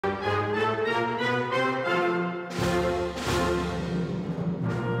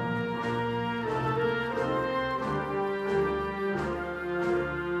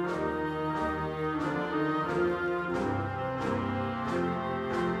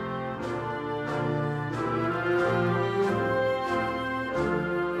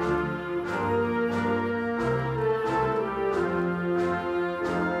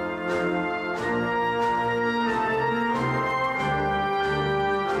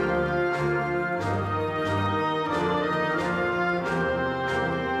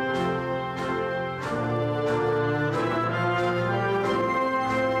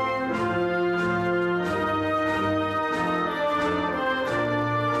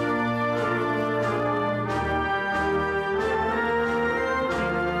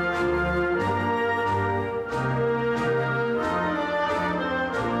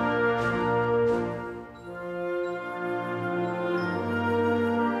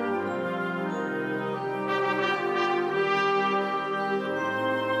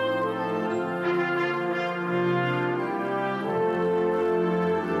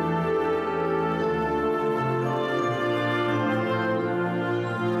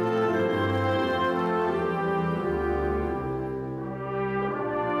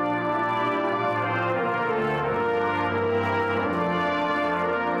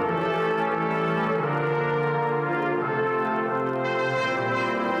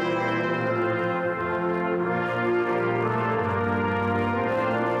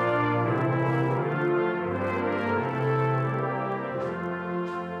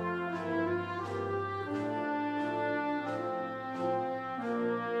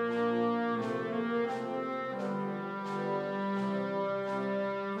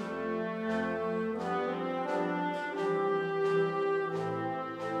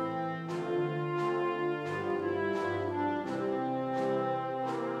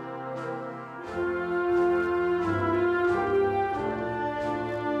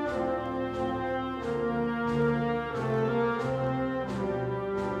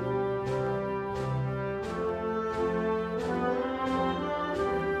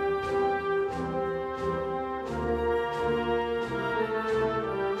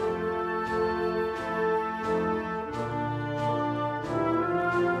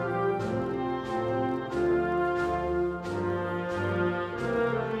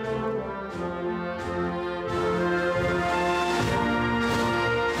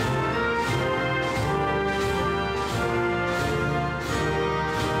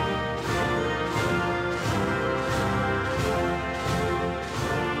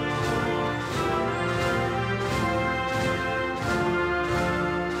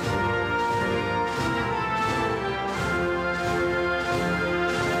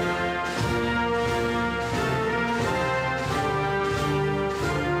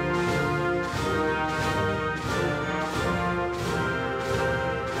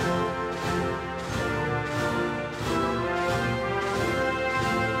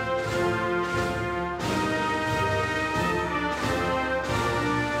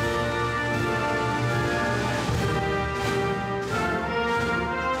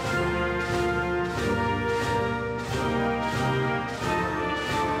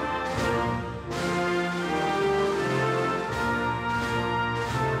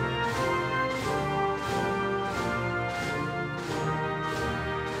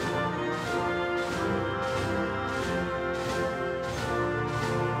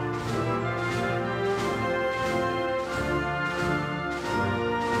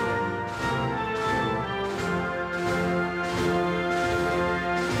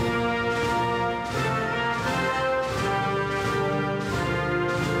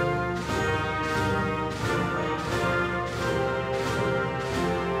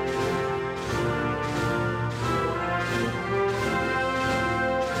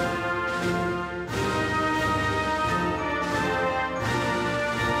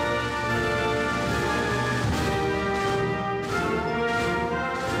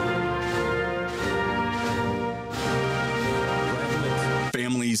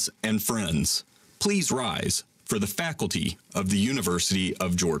and friends, please rise for the faculty of the University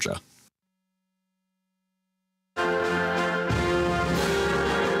of Georgia.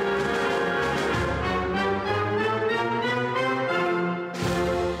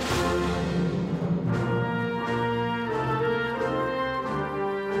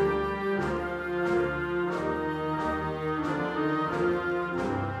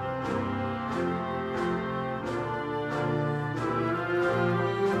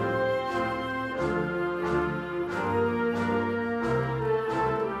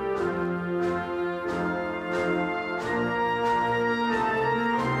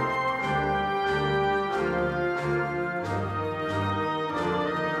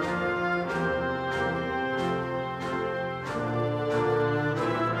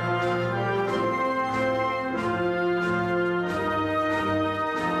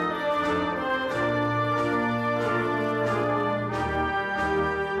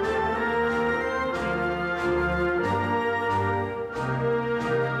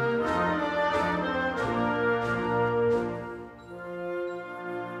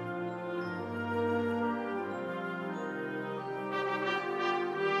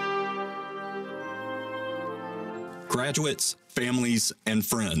 Graduates, families, and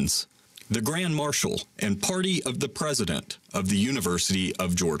friends, the Grand Marshal and Party of the President of the University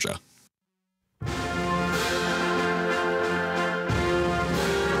of Georgia.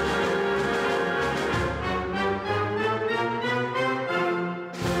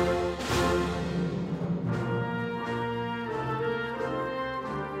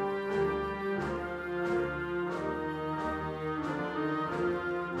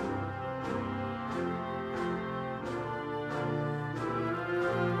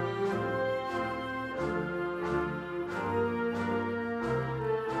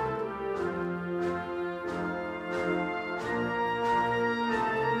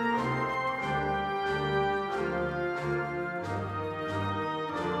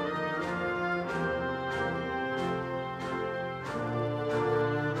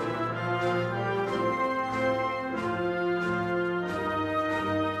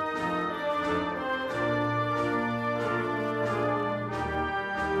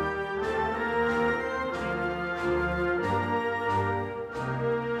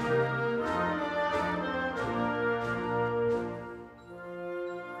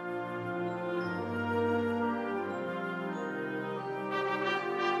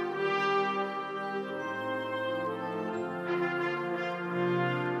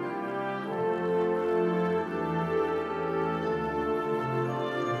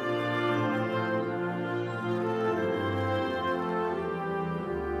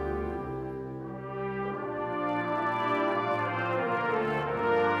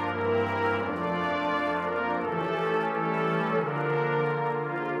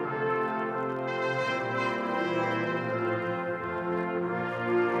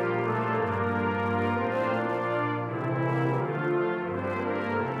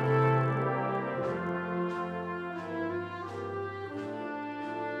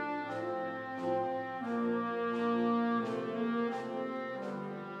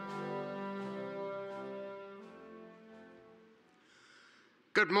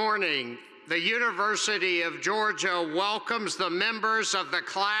 Good morning. The University of Georgia welcomes the members of the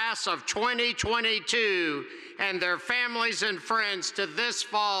class of 2022 and their families and friends to this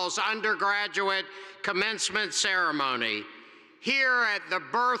fall's undergraduate commencement ceremony. Here at the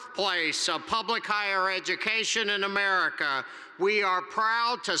birthplace of public higher education in America, we are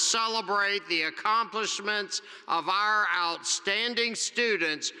proud to celebrate the accomplishments of our outstanding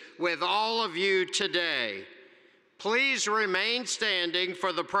students with all of you today. Please remain standing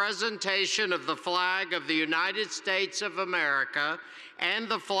for the presentation of the flag of the United States of America and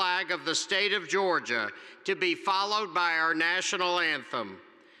the flag of the state of Georgia, to be followed by our national anthem.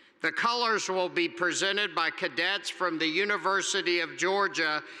 The colors will be presented by cadets from the University of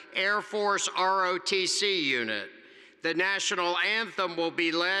Georgia Air Force ROTC unit. The national anthem will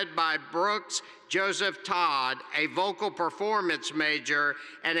be led by Brooks Joseph Todd, a vocal performance major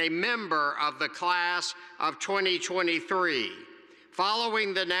and a member of the class of 2023.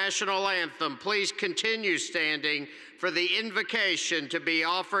 Following the national anthem, please continue standing for the invocation to be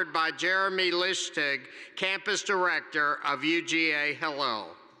offered by Jeremy Lishtig, Campus Director of UGA Hillel.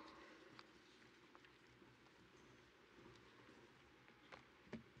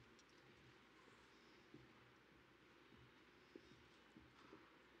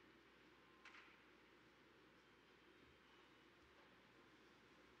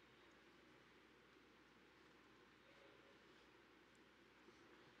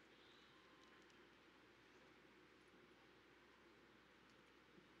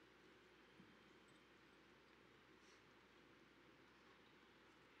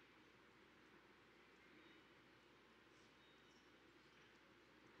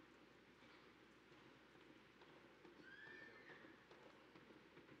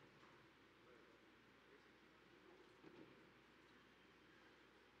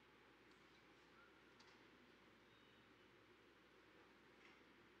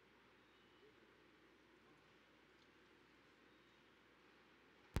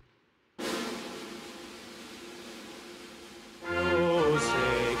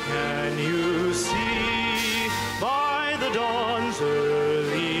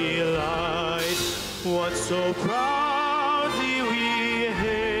 So proudly we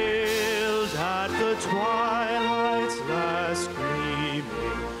hailed at the twilight's last gleaming,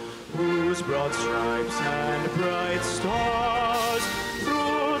 whose broad stripes and bright stars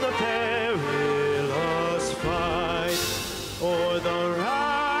through the perilous fight o'er the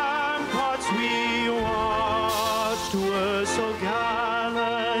ramparts we watched were so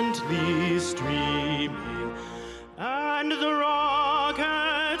gallantly streaming, and the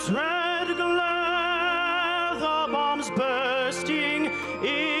rocket's red glare, the bombs bursting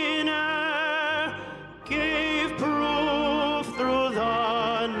in air, gave proof through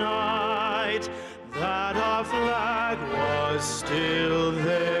the night that our flag was still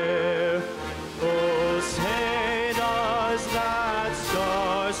there. Oh, say does that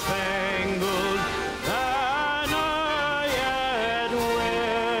star-spangled banner yet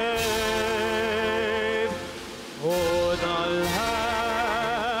wave o'er the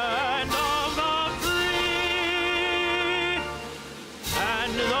land of the free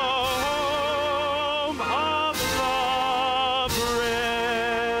and the home of the brave?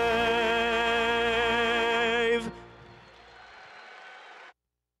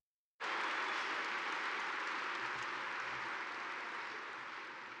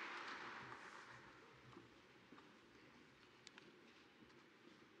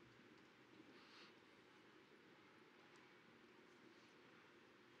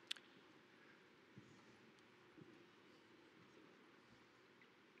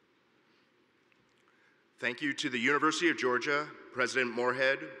 Thank you to the University of Georgia, President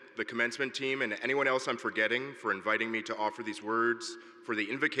Morehead, the commencement team, and anyone else I'm forgetting for inviting me to offer these words for the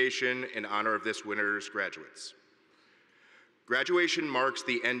invocation in honor of this winter's graduates. Graduation marks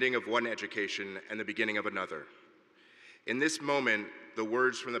the ending of one education and the beginning of another. In this moment, the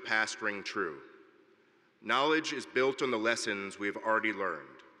words from the past ring true. Knowledge is built on the lessons we have already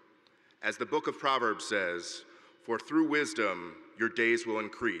learned. As the book of Proverbs says, "For through wisdom your days will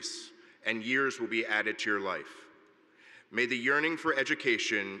increase, and years will be added to your life." May the yearning for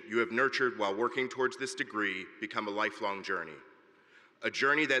education you have nurtured while working towards this degree become a lifelong journey, a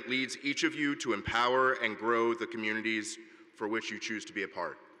journey that leads each of you to empower and grow the communities for which you choose to be a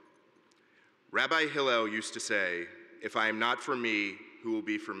part. Rabbi Hillel used to say, "If I am not for me, who will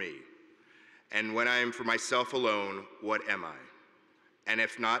be for me? And when I am for myself alone, what am I? And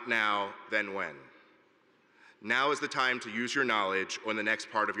if not now, then when?" Now is the time to use your knowledge on the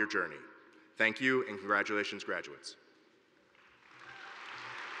next part of your journey. Thank you, and congratulations, graduates.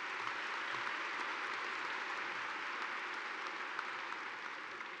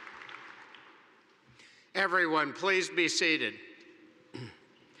 Everyone, please be seated.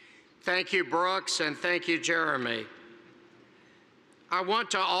 Thank you, Brooks, and thank you, Jeremy. I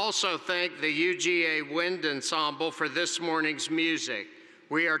want to also thank the UGA Wind Ensemble for this morning's music.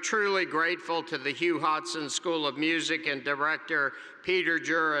 We are truly grateful to the Hugh Hodson School of Music and director Peter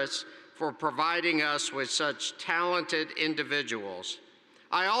Juris for providing us with such talented individuals.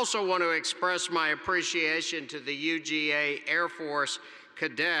 I also want to express my appreciation to the UGA Air Force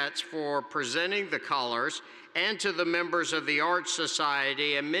cadets for presenting the colors, and to the members of the Arts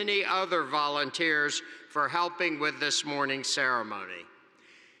Society and many other volunteers for helping with this morning's ceremony.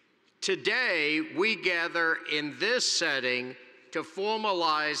 Today, we gather in this setting to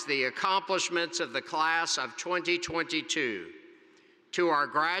formalize the accomplishments of the class of 2022. To our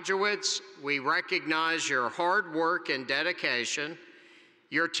graduates, we recognize your hard work and dedication,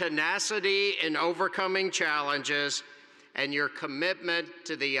 your tenacity in overcoming challenges, and your commitment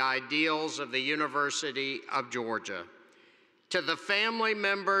to the ideals of the University of Georgia. To the family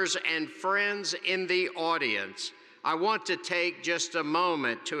members and friends in the audience, I want to take just a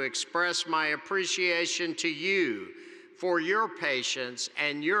moment to express my appreciation to you for your patience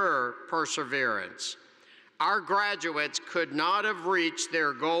and your perseverance. Our graduates could not have reached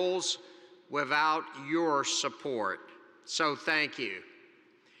their goals without your support, so thank you.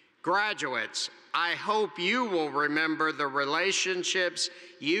 Graduates, I hope you will remember the relationships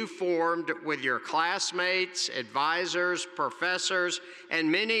you formed with your classmates, advisors, professors,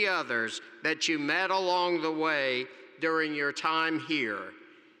 and many others that you met along the way during your time here.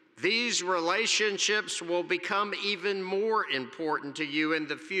 These relationships will become even more important to you in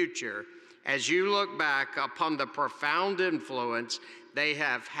the future as you look back upon the profound influence they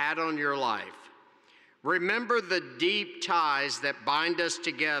have had on your life. Remember the deep ties that bind us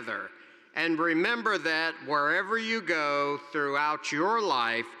together, and remember that wherever you go throughout your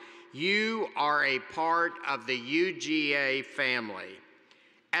life, you are a part of the UGA family.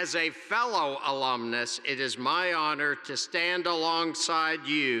 As a fellow alumnus, it is my honor to stand alongside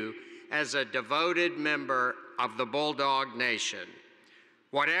you as a devoted member of the Bulldog Nation.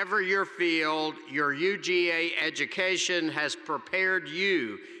 Whatever your field, your UGA education has prepared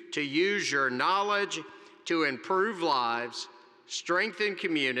you to use your knowledge to improve lives, strengthen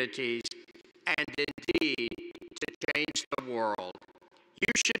communities, and indeed to change the world.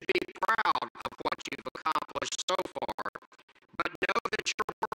 You should be proud of what you've accomplished so far, but know that your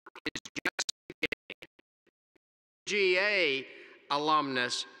work is just beginning. UGA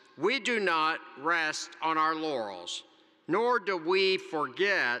alumnus, we do not rest on our laurels, nor do we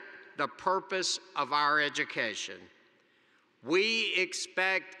forget the purpose of our education. We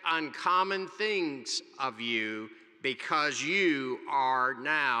expect uncommon things of you because you are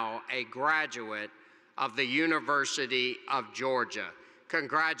now a graduate of the University of Georgia.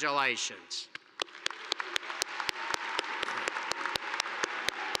 Congratulations.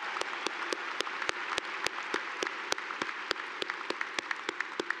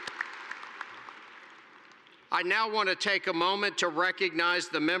 I now want to take a moment to recognize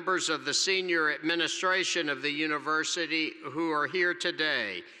the members of the senior administration of the university who are here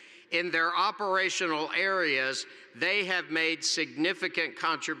today. In their operational areas, they have made significant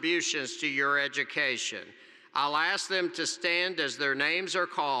contributions to your education. I'll ask them to stand as their names are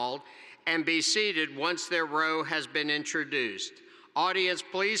called and be seated once their row has been introduced. Audience,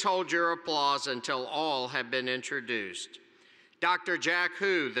 please hold your applause until all have been introduced. Dr. Jack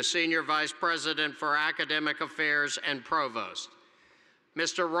Hu, the Senior Vice President for Academic Affairs and Provost.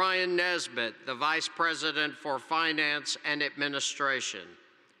 Mr. Ryan Nesbitt, the Vice President for Finance and Administration.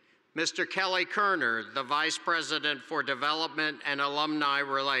 Mr. Kelly Kerner, the Vice President for Development and Alumni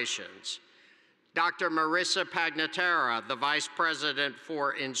Relations. Dr. Marissa Pagnatera, the Vice President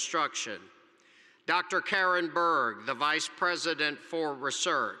for Instruction. Dr. Karen Berg, the Vice President for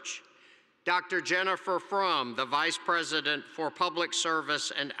Research. Dr. Jennifer Frum, the Vice President for Public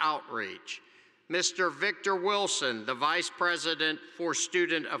Service and Outreach. Mr. Victor Wilson, the Vice President for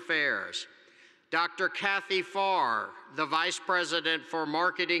Student Affairs. Dr. Kathy Farr, the Vice President for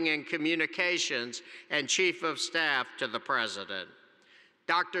Marketing and Communications and Chief of Staff to the President.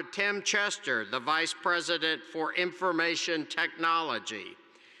 Dr. Tim Chester, the Vice President for Information Technology.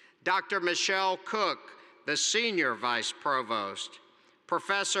 Dr. Michelle Cook, the Senior Vice Provost.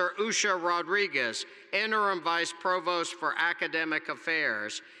 Professor Usha Rodriguez, Interim Vice Provost for Academic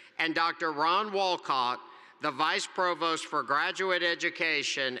Affairs, and Dr. Ron Walcott, the Vice Provost for Graduate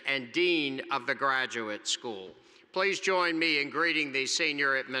Education and Dean of the Graduate School. Please join me in greeting these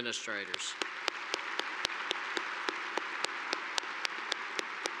senior administrators.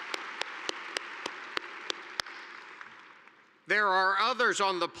 There are others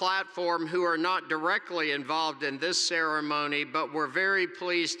on the platform who are not directly involved in this ceremony, but we're very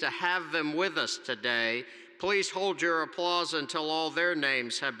pleased to have them with us today. Please hold your applause until all their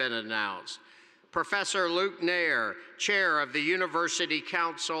names have been announced. Professor Luke Nair, Chair of the University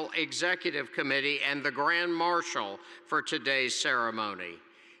Council Executive Committee and the Grand Marshal for today's ceremony.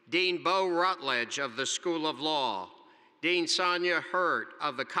 Dean Bo Rutledge of the School of Law. Dean Sonia Hurt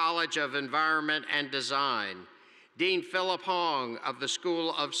of the College of Environment and Design. Dean Philip Hong of the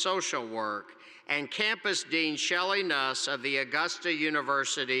School of Social Work, and Campus Dean Shelley Nuss of the Augusta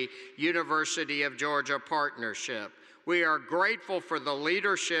University, University of Georgia Partnership. We are grateful for the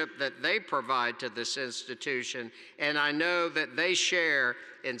leadership that they provide to this institution, and I know that they share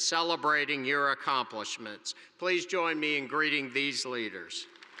in celebrating your accomplishments. Please join me in greeting these leaders.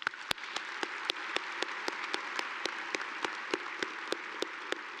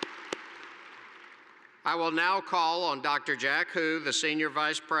 I will now call on Dr. Jack Hu, the Senior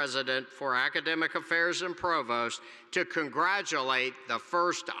Vice President for Academic Affairs and Provost, to congratulate the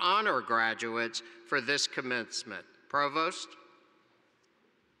first honor graduates for this commencement. Provost?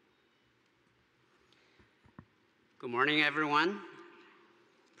 Good morning, everyone.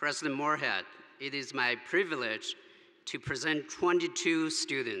 President Morehead, it is my privilege to present 22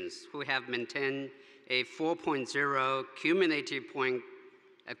 students who have maintained a 4.0 cumulative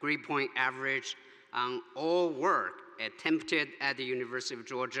grade point average on all work attempted at the University of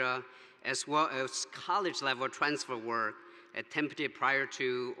Georgia, as well as college-level transfer work attempted prior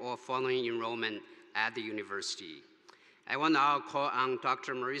to or following enrollment at the university. I will now call on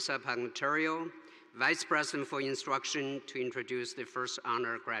Dr. Marissa Pagnatera, Vice President for Instruction, to introduce the first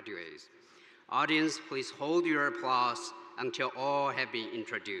honor graduates. Audience, please hold your applause until all have been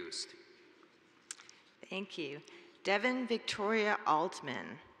introduced. Thank you. Devin Victoria Altman.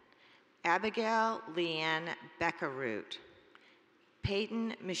 Abigail Leanne Beckerroot,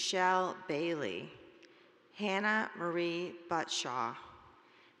 Peyton Michelle Bailey, Hannah Marie Buttshaw,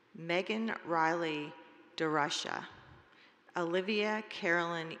 Megan Riley DeRusha, Olivia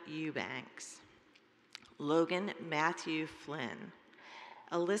Carolyn Eubanks, Logan Matthew Flynn,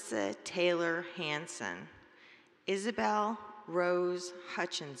 Alyssa Taylor Hanson, Isabel Rose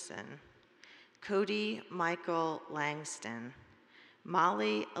Hutchinson, Cody Michael Langston,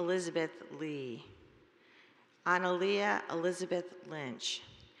 Molly Elizabeth Lee, Analia Elizabeth Lynch,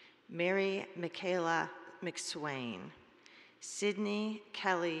 Mary Michaela McSwain, Sydney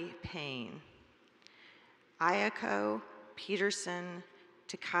Kelly Payne, Ayako Peterson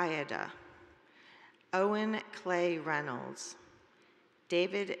Takayada, Owen Clay Reynolds,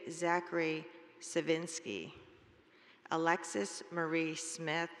 David Zachary Savinsky, Alexis Marie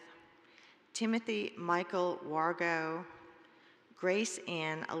Smith, Timothy Michael Wargo, Grace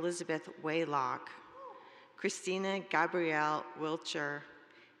Ann Elizabeth Waylock, Christina Gabrielle Wilcher,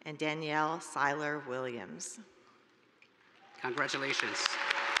 and Danielle Seiler Williams. Congratulations.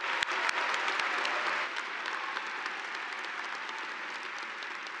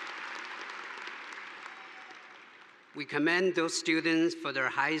 We commend those students for their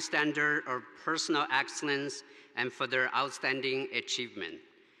high standard of personal excellence and for their outstanding achievement.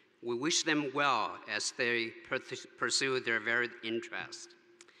 We wish them well as they pursue their varied interests.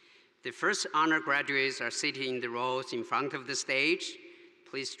 The first honor graduates are sitting in the rows in front of the stage.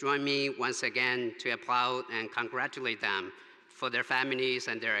 Please join me once again to applaud and congratulate them for their families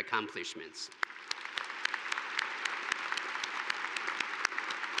and their accomplishments.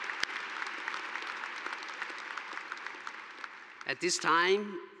 At this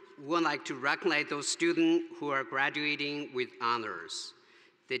time, we would like to recognize those students who are graduating with honors.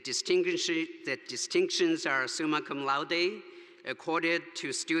 The distinctions are summa cum laude, accorded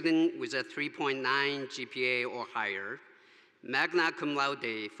to students with a 3.9 GPA or higher, magna cum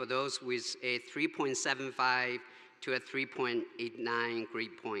laude for those with a 3.75 to a 3.89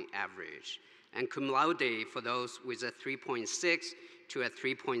 grade point average, and cum laude for those with a 3.6 to a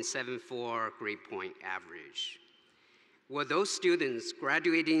 3.74 grade point average. Will those students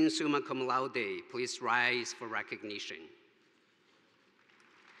graduating summa cum laude please rise for recognition?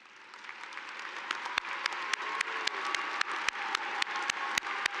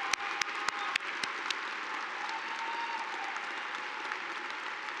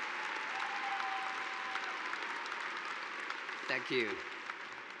 Thank you.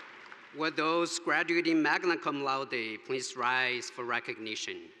 Will those graduating magna cum laude please rise for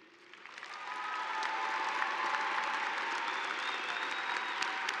recognition?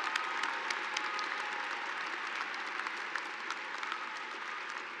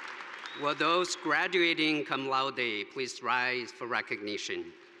 Will those graduating cum laude please rise for recognition?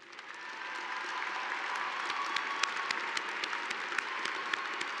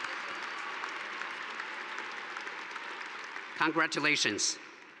 Congratulations.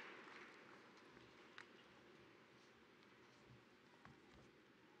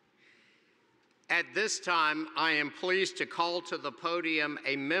 At this time, I am pleased to call to the podium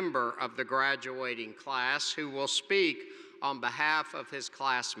a member of the graduating class who will speak on behalf of his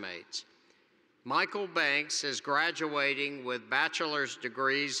classmates. Michael Banks is graduating with bachelor's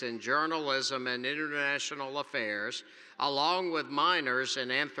degrees in journalism and international affairs, along with minors in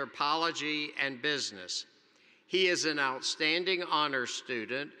anthropology and business. He is an outstanding honors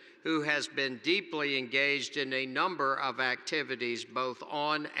student who has been deeply engaged in a number of activities both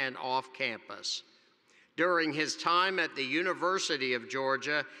on and off campus. During his time at the University of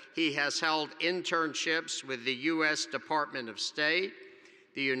Georgia, he has held internships with the U.S. Department of State,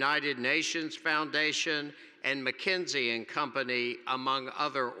 the United Nations Foundation, and McKinsey & Company, among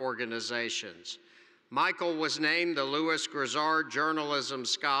other organizations. Michael was named the Louis Grizzard Journalism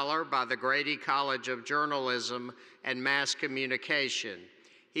Scholar by the Grady College of Journalism and Mass Communication.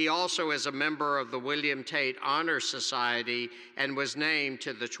 He also is a member of the William Tate Honor Society and was named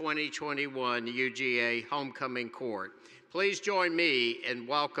to the 2021 UGA Homecoming Court. Please join me in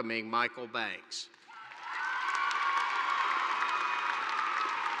welcoming Michael Banks.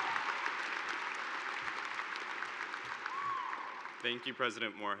 Thank you,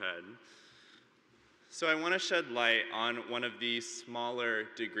 President Morehead. So I want to shed light on one of the smaller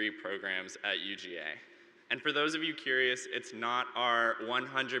degree programs at UGA. And for those of you curious, it's not our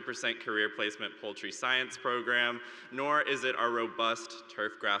 100% career placement poultry science program, nor is it our robust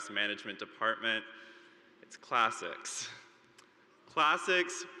turf grass management department. It's classics.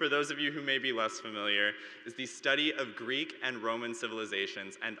 Classics, for those of you who may be less familiar, is the study of Greek and Roman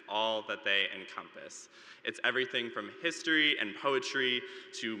civilizations and all that they encompass. It's everything from history and poetry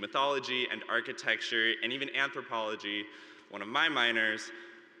to mythology and architecture and even anthropology, one of my minors,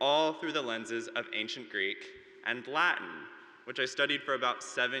 all through the lenses of ancient Greek and Latin, which I studied for about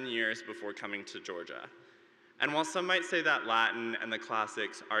 7 years before coming to Georgia. And while some might say that Latin and the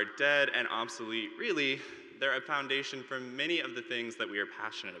classics are dead and obsolete, really, they're a foundation for many of the things that we are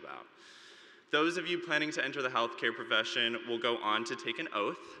passionate about. Those of you planning to enter the healthcare profession will go on to take an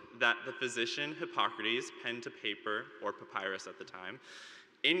oath that the physician Hippocrates penned to paper, or papyrus at the time,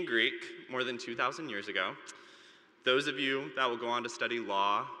 in Greek more than 2,000 years ago. Those of you that will go on to study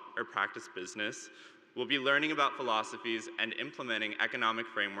law or practice business will be learning about philosophies and implementing economic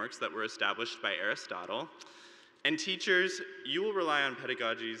frameworks that were established by Aristotle. And teachers, you will rely on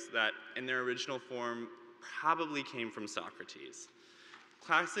pedagogies that in their original form probably came from Socrates.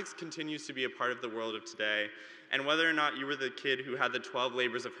 Classics continues to be a part of the world of today, and whether or not you were the kid who had the 12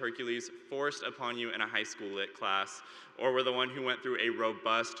 labors of Hercules forced upon you in a high school lit class, or were the one who went through a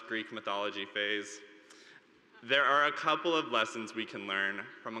robust Greek mythology phase, there are a couple of lessons we can learn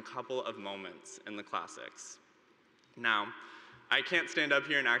from a couple of moments in the classics. Now, I can't stand up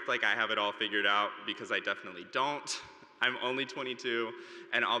here and act like I have it all figured out, because I definitely don't. I'm only 22,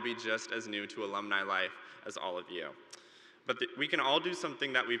 and I'll be just as new to alumni life as all of you. But we can all do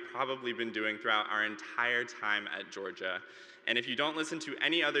something that we've probably been doing throughout our entire time at Georgia. And if you don't listen to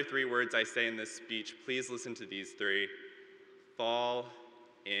any other 3 words I say in this speech, please listen to these 3. Fall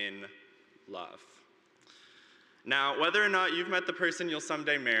in love. Now, whether or not you've met the person you'll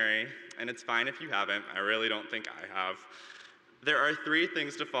someday marry, and it's fine if you haven't, I really don't think I have, there are 3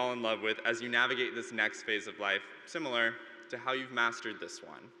 things to fall in love with as you navigate this next phase of life, similar to how you've mastered this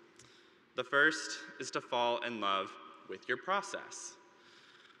one. The first is to fall in love with your process.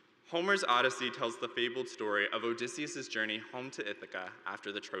 Homer's Odyssey tells the fabled story of Odysseus' journey home to Ithaca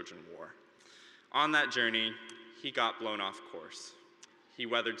after the Trojan War. On that journey, he got blown off course. He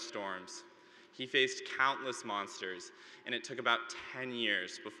weathered storms. He faced countless monsters, and it took about 10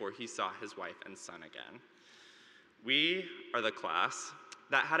 years before he saw his wife and son again. We are the class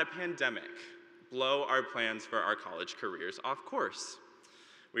that had a pandemic blow our plans for our college careers off course.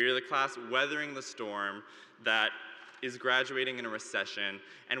 We are the class weathering the storm that is graduating in a recession,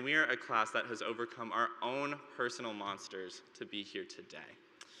 and we are a class that has overcome our own personal monsters to be here today.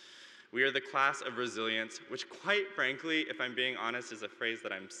 We are the class of resilience, which quite frankly, if I'm being honest, is a phrase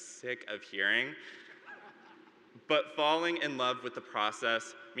that I'm sick of hearing. But falling in love with the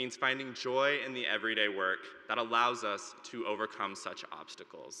process means finding joy in the everyday work that allows us to overcome such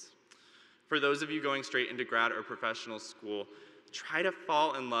obstacles. For those of you going straight into grad or professional school, try to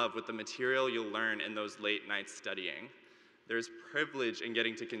fall in love with the material you'll learn in those late nights studying. There's privilege in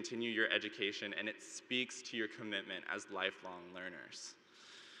getting to continue your education, and it speaks to your commitment as lifelong learners.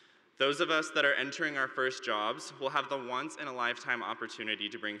 Those of us that are entering our first jobs will have the once-in-a-lifetime opportunity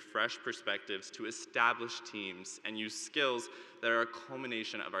to bring fresh perspectives to established teams and use skills that are a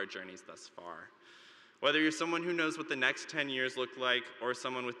culmination of our journeys thus far. Whether you're someone who knows what the next 10 years look like or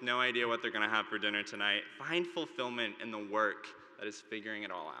someone with no idea what they're gonna have for dinner tonight, find fulfillment in the work that is figuring it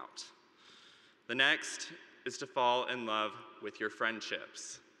all out. The next is to fall in love with your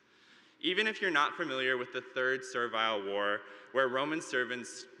friendships. Even if you're not familiar with the Third Servile War, where Roman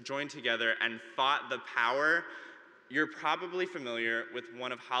servants joined together and fought the power, you're probably familiar with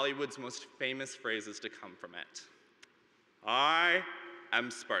one of Hollywood's most famous phrases to come from it. I am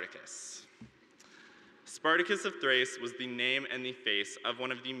Spartacus. Spartacus of Thrace was the name and the face of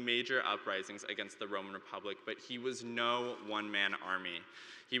one of the major uprisings against the Roman Republic, but he was no one-man army.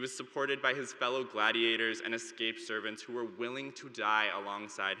 He was supported by his fellow gladiators and escaped servants who were willing to die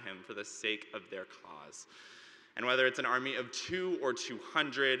alongside him for the sake of their cause. And whether it's an army of 2 or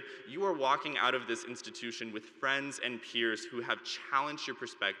 200, you are walking out of this institution with friends and peers who have challenged your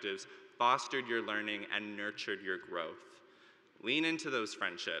perspectives, fostered your learning, and nurtured your growth. Lean into those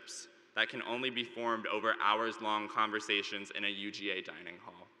friendships that can only be formed over hours-long conversations in a UGA dining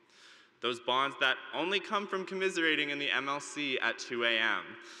hall. Those bonds that only come from commiserating in the MLC at 2 a.m.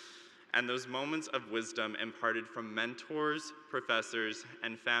 And those moments of wisdom imparted from mentors, professors,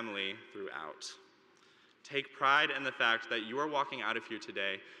 and family throughout. Take pride in the fact that you are walking out of here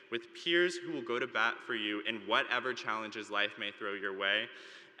today with peers who will go to bat for you in whatever challenges life may throw your way,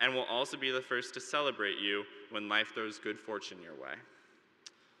 and will also be the first to celebrate you when life throws good fortune your way.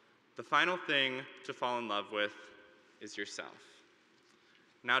 The final thing to fall in love with is yourself.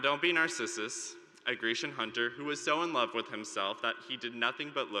 Now, don't be Narcissus, a Grecian hunter who was so in love with himself that he did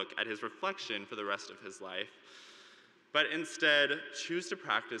nothing but look at his reflection for the rest of his life, but instead choose to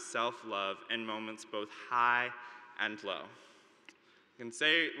practice self-love in moments both high and low. I can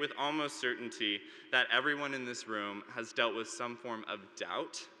say with almost certainty that everyone in this room has dealt with some form of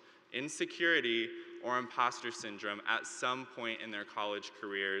doubt, insecurity, or imposter syndrome at some point in their college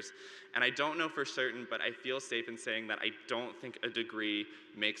careers. And I don't know for certain, but I feel safe in saying that I don't think a degree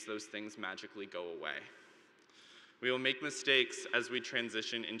makes those things magically go away. We will make mistakes as we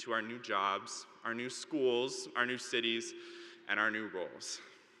transition into our new jobs, our new schools, our new cities, and our new roles.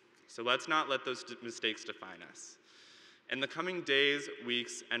 So let's not let those mistakes define us. In the coming days,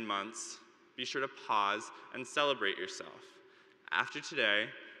 weeks, and months, be sure to pause and celebrate yourself. After today,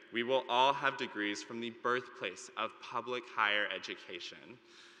 we will all have degrees from the birthplace of public higher education.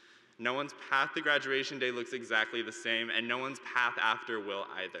 No one's path to graduation day looks exactly the same, and no one's path after will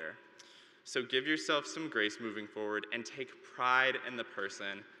either. So give yourself some grace moving forward and take pride in the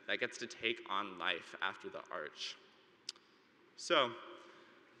person that gets to take on life after the arch. So,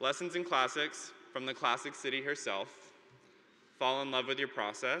 lessons in classics from the classic city herself. Fall in love with your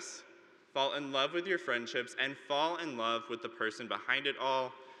process, fall in love with your friendships, and fall in love with the person behind it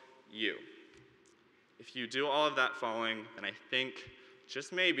all, you. If you do all of that falling, then I think,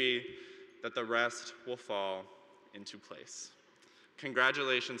 just maybe, that the rest will fall into place.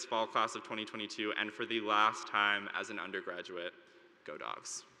 Congratulations, fall class of 2022, and for the last time as an undergraduate, go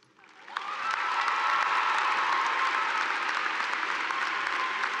Dogs.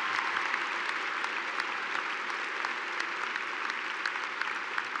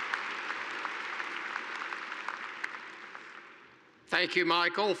 Thank you,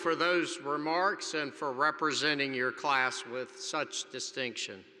 Michael, for those remarks and for representing your class with such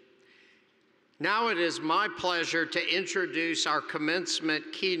distinction. Now it is my pleasure to introduce our commencement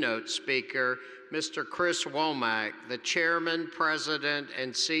keynote speaker, Mr. Chris Womack, the Chairman, President,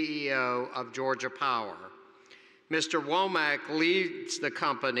 and CEO of Georgia Power. Mr. Womack leads the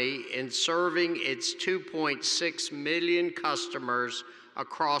company in serving its 2.6 million customers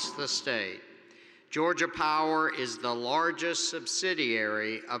across the state. Georgia Power is the largest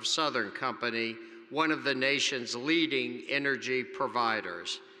subsidiary of Southern Company, one of the nation's leading energy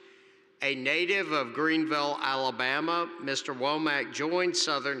providers. A native of Greenville, Alabama, Mr. Womack joined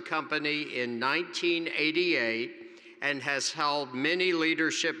Southern Company in 1988 and has held many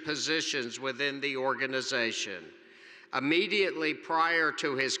leadership positions within the organization. Immediately prior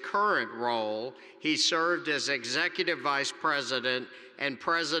to his current role, he served as Executive Vice President and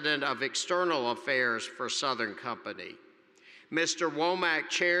President of External Affairs for Southern Company. Mr. Womack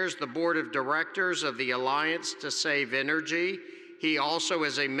chairs the Board of Directors of the Alliance to Save Energy. He also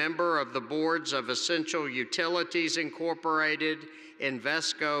is a member of the boards of Essential Utilities Incorporated,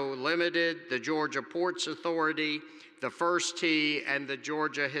 Invesco Limited, the Georgia Ports Authority, the First Tee, and the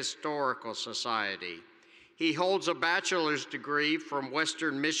Georgia Historical Society. He holds a bachelor's degree from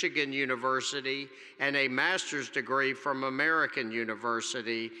Western Michigan University and a master's degree from American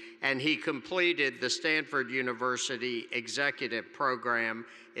University, and he completed the Stanford University Executive Program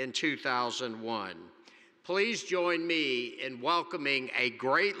in 2001. Please join me in welcoming a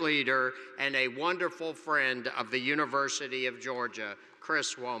great leader and a wonderful friend of the University of Georgia,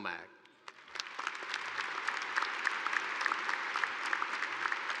 Chris Womack.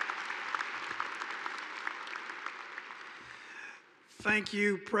 Thank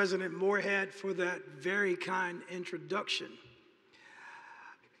you, President Morehead, for that very kind introduction.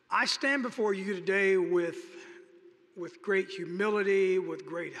 I stand before you today with great humility, with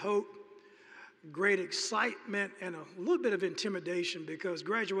great hope, great excitement, and a little bit of intimidation, because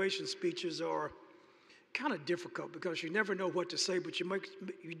graduation speeches are kind of difficult because you never know what to say, but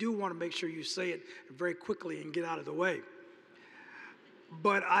you do want to make sure you say it very quickly and get out of the way.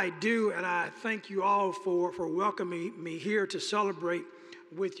 But I do, and I thank you all for welcoming me here to celebrate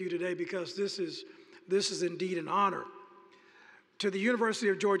with you today, because this is indeed an honor. To the University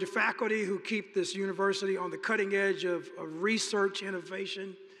of Georgia faculty who keep this university on the cutting edge of research,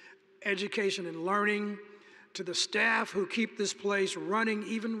 innovation, education, and learning, to the staff who keep this place running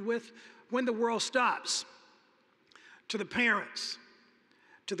even when the world stops, to the parents,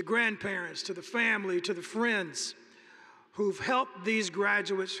 to the grandparents, to the family, to the friends who've helped these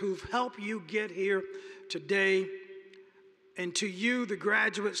graduates, who've helped you get here today, and to you, the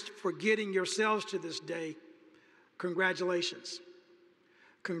graduates, for getting yourselves to this day, congratulations.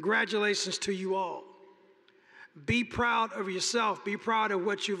 Congratulations to you all. Be proud of yourself. Be proud of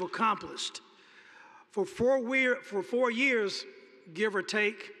what you've accomplished. For 4 years, give or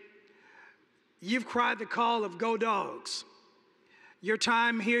take, you've cried the call of Go Dogs. Your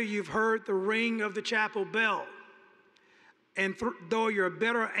time here, you've heard the ring of the chapel bell. And though your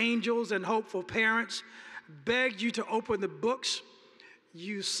better angels and hopeful parents begged you to open the books,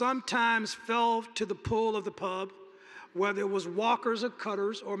 you sometimes fell to the pull of the pub, whether it was walkers or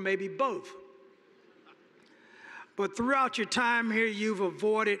cutters or maybe both. But throughout your time here, you've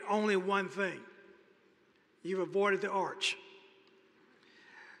avoided only one thing. You've avoided the arch.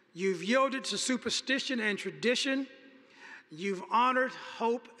 You've yielded to superstition and tradition. You've honored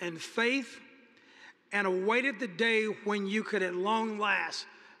hope and faith, and awaited the day when you could at long last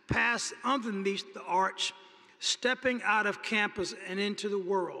pass underneath the arch, stepping out of campus and into the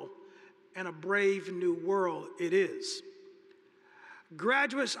world, and a brave new world it is.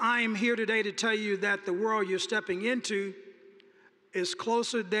 Graduates, I am here today to tell you that the world you're stepping into is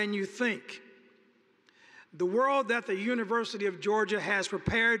closer than you think. The world that the University of Georgia has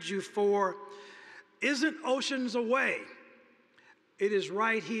prepared you for isn't oceans away. It is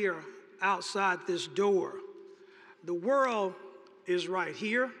right here outside this door. The world is right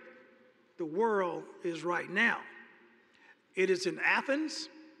here. The world is right now. It is in Athens.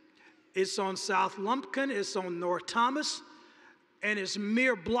 It's on South Lumpkin. It's on North Thomas. And it's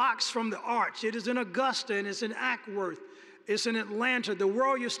mere blocks from the arch. It is in Augusta, and it's in Ackworth. It's in Atlanta. The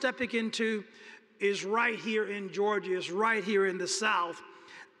world you're stepping into is right here in Georgia. It's right here in the South.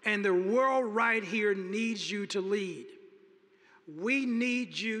 And the world right here needs you to lead. We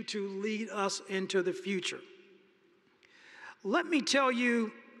need you to lead us into the future. Let me tell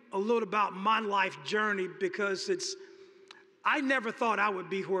you a little about my life journey, because I never thought I would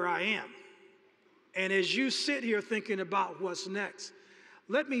be where I am. And as you sit here thinking about what's next,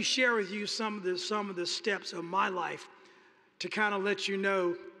 let me share with you some of the steps of my life to kind of let you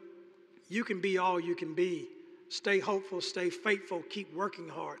know you can be all you can be. Stay hopeful, stay faithful, keep working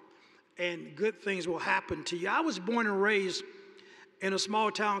hard, and good things will happen to you. I was born and raised in a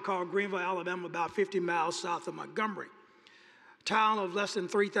small town called Greenville, Alabama, about 50 miles south of Montgomery. A town of less than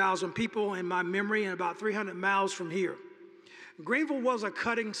 3,000 people in my memory, and about 300 miles from here. Greenville was a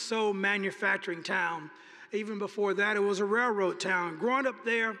cutting sew manufacturing town. Even before that, it was a railroad town. Growing up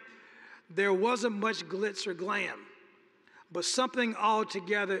there wasn't much glitz or glam, but something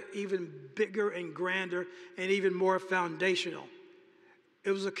altogether even bigger and grander and even more foundational.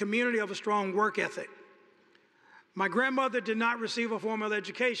 It was a community of a strong work ethic. My grandmother did not receive a formal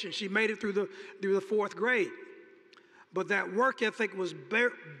education. She made it through the fourth grade. But that work ethic was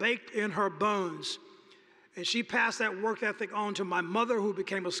baked in her bones. And she passed that work ethic on to my mother, who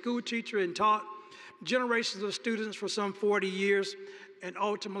became a school teacher and taught generations of students for some 40 years and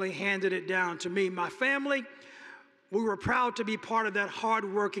ultimately handed it down to me. My family, we were proud to be part of that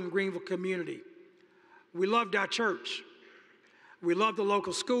hard-working Greenville community. We loved our church. We loved the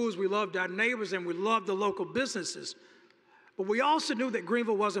local schools. We loved our neighbors, and we loved the local businesses. But we also knew that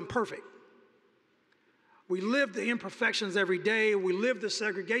Greenville wasn't perfect. We lived the imperfections every day. We lived the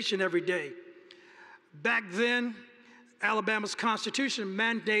segregation every day. Back then, Alabama's Constitution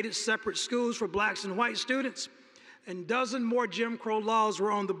mandated separate schools for blacks and white students, and dozen more Jim Crow laws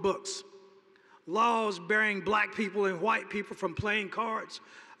were on the books. Laws barring black people and white people from playing cards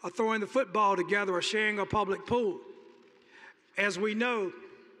or throwing the football together or sharing a public pool. As we know,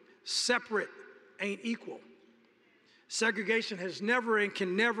 separate ain't equal. Segregation has never and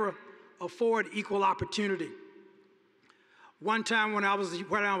can never afford equal opportunity. One time when I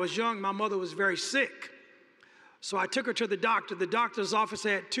was young, my mother was very sick. So I took her to the doctor. The doctor's office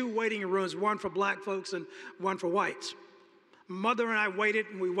had two waiting rooms, one for black folks and one for whites. Mother and I waited,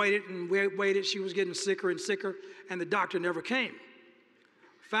 and we waited, and we waited. She was getting sicker and sicker, and the doctor never came.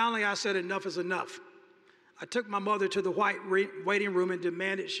 Finally, I said, enough is enough. I took my mother to the white waiting room and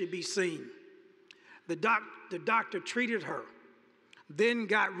demanded she be seen. The doctor treated her, then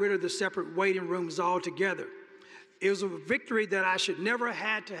got rid of the separate waiting rooms altogether. It was a victory that I should never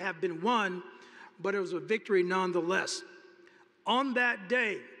had to have been won, but it was a victory nonetheless. On that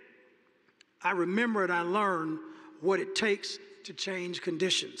day, I remembered I learned what it takes to change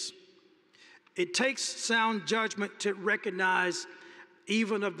conditions. It takes sound judgment to recognize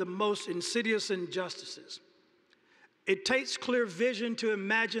even of the most insidious injustices. It takes clear vision to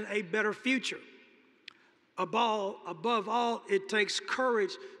imagine a better future. Above all, it takes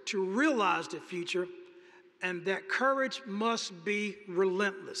courage to realize the future, and that courage must be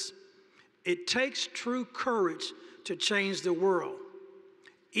relentless. It takes true courage to change the world,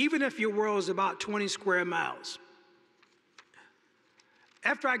 even if your world is about 20 square miles.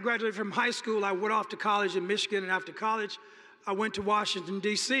 After I graduated from high school, I went off to college in Michigan, and after college, I went to Washington,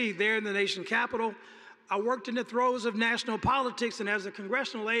 D.C., there in the nation's capital. I worked in the throes of national politics, and as a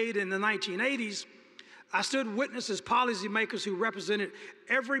congressional aide in the 1980s, I stood witness as policymakers who represented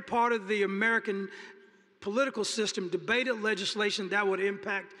every part of the American political system debated legislation that would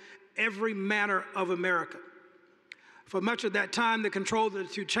impact every manner of America. For much of that time, the control of the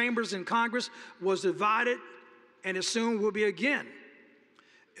two chambers in Congress was divided, and it soon will be again.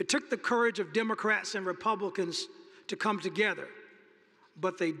 It took the courage of Democrats and Republicans to come together,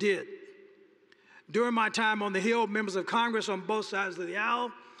 but they did. During my time on the Hill, members of Congress on both sides of the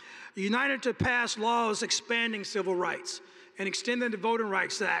aisle united to pass laws expanding civil rights and extending the Voting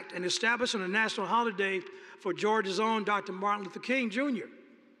Rights Act and establishing a national holiday for Georgia's own Dr. Martin Luther King, Jr.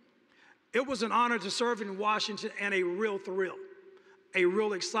 It was an honor to serve in Washington and a real thrill, a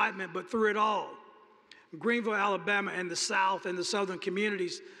real excitement, but through it all, Greenville, Alabama, and the South and the Southern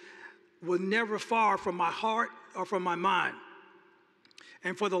communities were never far from my heart or from my mind.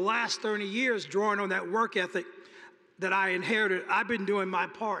 And for the last 30 years, drawing on that work ethic that I inherited, I've been doing my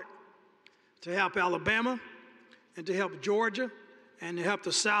part to help Alabama and to help Georgia and to help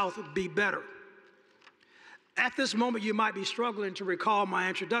the South be better. At this moment, you might be struggling to recall my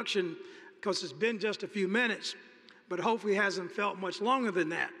introduction because it's been just a few minutes, but hopefully it hasn't felt much longer than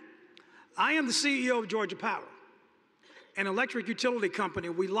that. I am the CEO of Georgia Power, an electric utility company.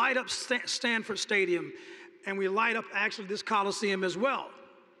 We light up Stanford Stadium, and we light up actually this Coliseum as well.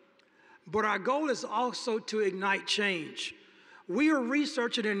 But our goal is also to ignite change. We are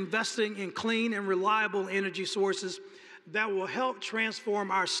researching and investing in clean and reliable energy sources that will help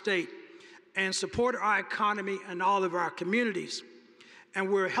transform our state and support our economy and all of our communities. And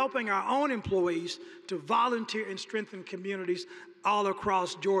we're helping our own employees to volunteer and strengthen communities all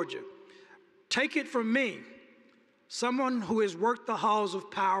across Georgia. Take it from me, someone who has worked the halls of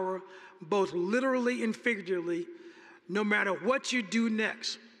power, both literally and figuratively. No matter what you do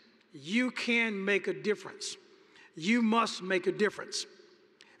next, you can make a difference. You must make a difference.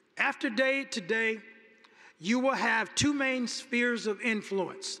 After today, you will have two main spheres of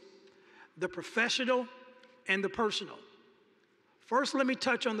influence, the professional and the personal. First, let me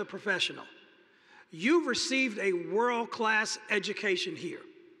touch on the professional. You've received a world-class education here,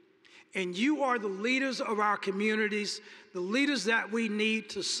 and you are the leaders of our communities, the leaders that we need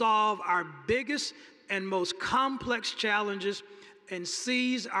to solve our biggest and most complex challenges and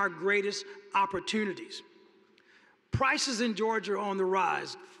seize our greatest opportunities. Prices in Georgia are on the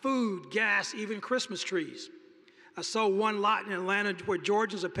rise: food, gas, even Christmas trees. I saw one lot in Atlanta where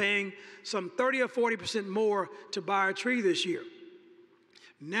Georgians are paying some 30 or 40% more to buy a tree this year.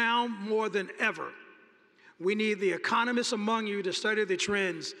 Now more than ever, we need the economists among you to study the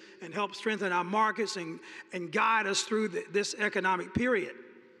trends and help strengthen our markets and guide us through this economic period.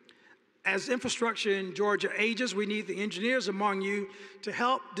 As infrastructure in Georgia ages, we need the engineers among you to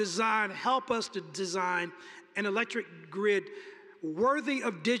help us to design an electric grid worthy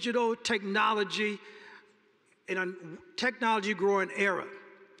of digital technology in a technology-growing era.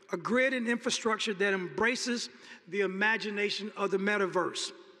 A grid and infrastructure that embraces the imagination of the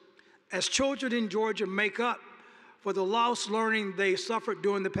metaverse. As children in Georgia make up for the lost learning they suffered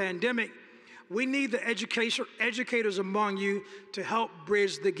during the pandemic, we need the educators among you to help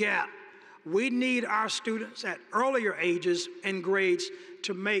bridge the gap. We need our students at earlier ages and grades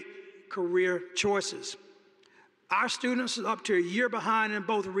to make career choices. Our students are up to a year behind in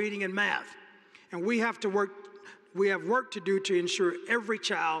both reading and math, and we have work to do to ensure every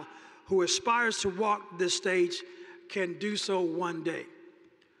child who aspires to walk this stage can do so one day.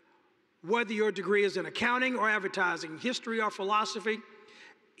 Whether your degree is in accounting or advertising, history or philosophy,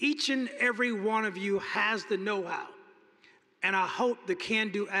 each and every one of you has the know-how, and I hope the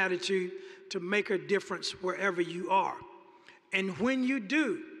can-do attitude to make a difference wherever you are. And when you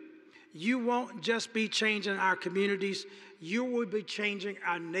do, you won't just be changing our communities, you will be changing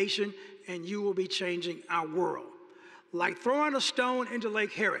our nation, and you will be changing our world. Like throwing a stone into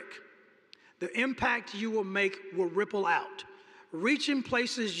Lake Herrick, the impact you will make will ripple out, reaching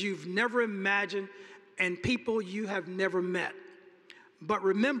places you've never imagined and people you have never met. But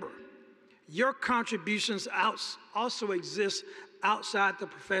remember, your contributions also exist outside the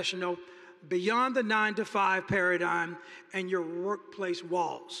professional, beyond the 9-to-5 paradigm and your workplace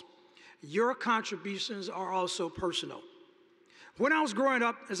walls. Your contributions are also personal. When I was growing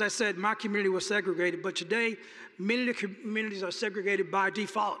up, as I said, my community was segregated, but today, many of the communities are segregated by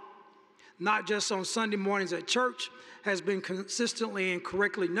default. Not just on Sunday mornings at church, has been consistently and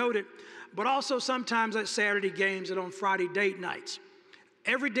correctly noted, but also sometimes at Saturday games and on Friday date nights.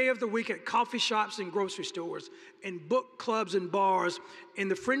 Every day of the week at coffee shops and grocery stores, in book clubs and bars, in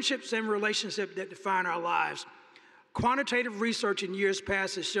the friendships and relationships that define our lives. Quantitative research in years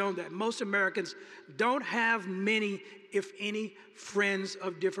past has shown that most Americans don't have many, if any, friends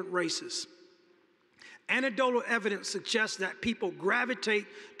of different races. Anecdotal evidence suggests that people gravitate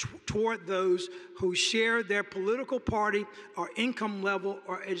toward those who share their political party or income level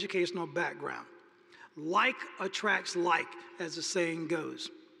or educational background. Like attracts like, as the saying goes.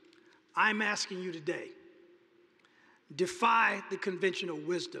 I'm asking you today, defy the conventional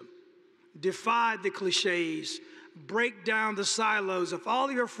wisdom, defy the cliches, break down the silos. If all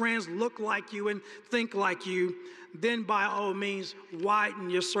of your friends look like you and think like you, then by all means, widen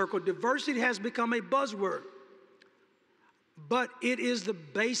your circle. Diversity has become a buzzword, but it is the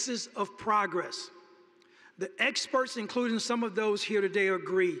basis of progress. The experts, including some of those here today,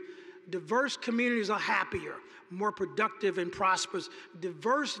 agree Diverse communities are happier, more productive, and prosperous.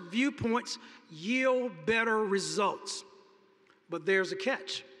 Diverse viewpoints yield better results. But there's a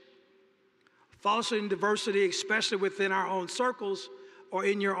catch. Fostering diversity, especially within our own circles or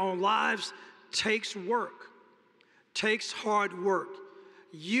in your own lives, takes work, takes hard work.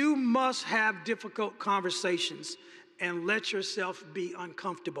 You must have difficult conversations and let yourself be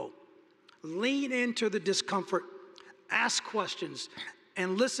uncomfortable. Lean into the discomfort, ask questions,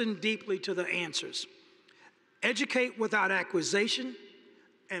 and listen deeply to the answers. Educate without accusation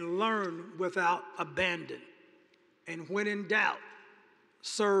and learn without abandon. And when in doubt,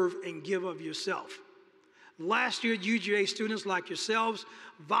 serve and give of yourself. Last year, UGA students like yourselves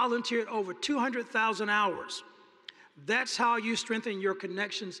volunteered over 200,000 hours. That's how you strengthen your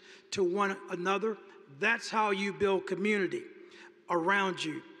connections to one another. That's how you build community around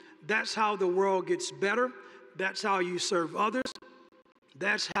you. That's how the world gets better. That's how you serve others.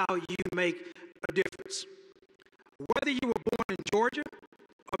 That's how you make a difference. Whether you were born in Georgia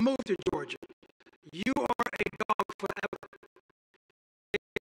or moved to Georgia, you are a dog forever.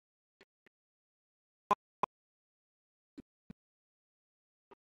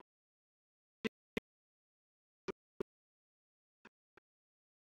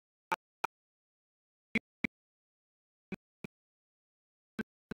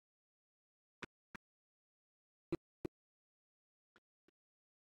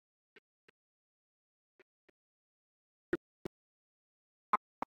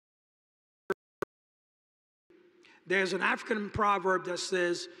 There's an African proverb that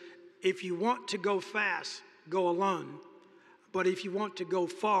says, if you want to go fast, go alone. But if you want to go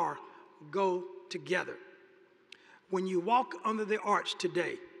far, go together. When you walk under the arch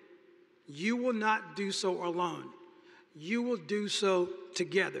today, you will not do so alone. You will do so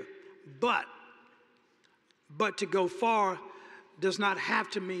together. But to go far does not have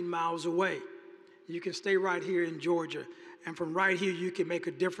to mean miles away. You can stay right here in Georgia. And from right here, you can make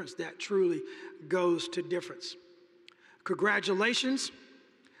a difference that truly goes to difference. Congratulations.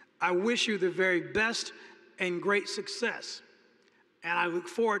 I wish you the very best and great success. And I look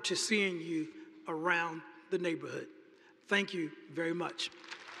forward to seeing you around the neighborhood. Thank you very much.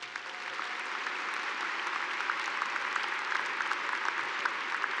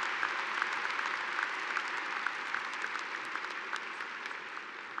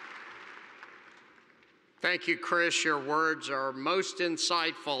 Thank you, Chris. Your words are most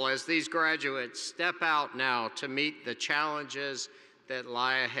insightful as these graduates step out now to meet the challenges that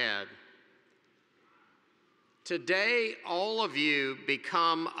lie ahead. Today, all of you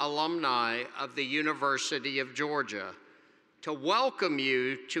become alumni of the University of Georgia. To welcome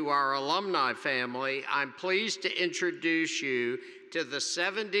you to our alumni family, I'm pleased to introduce you to the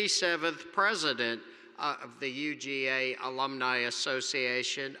 77th president of the UGA Alumni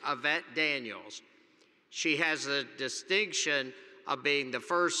Association, Yvette Daniels. She has the distinction of being the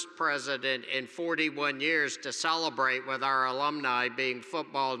first president in 41 years to celebrate with our alumni being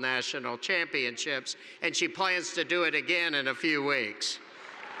football national championships, and she plans to do it again in a few weeks.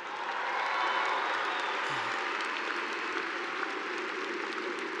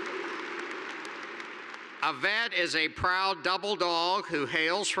 Yvette is a proud double dog who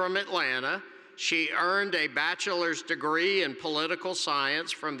hails from Atlanta. She earned a bachelor's degree in political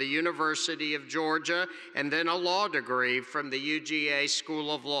science from the University of Georgia and then a law degree from the UGA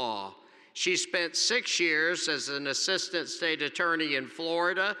School of Law. She spent 6 years as an assistant state attorney in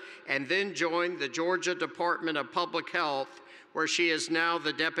Florida and then joined the Georgia Department of Public Health, where she is now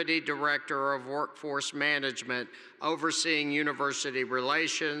the Deputy Director of Workforce Management, overseeing university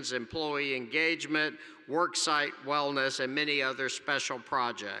relations, employee engagement, worksite wellness, and many other special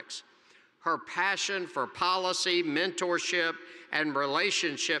projects. Her passion for policy, mentorship, and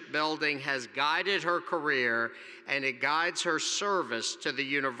relationship building has guided her career, and it guides her service to the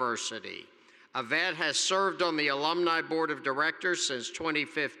university. Yvette has served on the Alumni Board of Directors since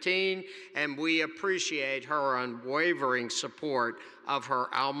 2015, and we appreciate her unwavering support of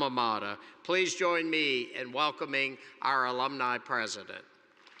her alma mater. Please join me in welcoming our alumni president.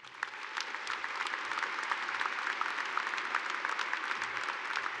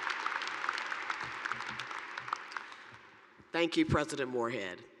 Thank you, President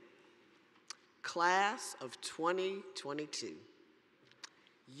Morehead. Class of 2022,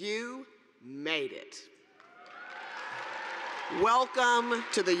 you made it. Welcome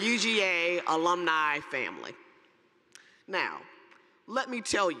to the UGA alumni family. Now, let me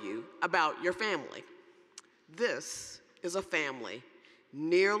tell you about your family. This is a family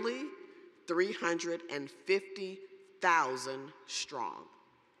nearly 350,000 strong.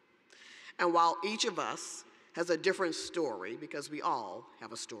 And while each of us has a different story, because we all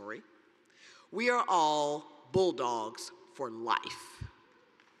have a story, We are all Bulldogs for life.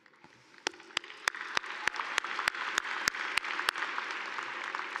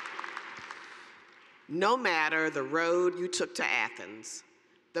 No matter the road you took to Athens,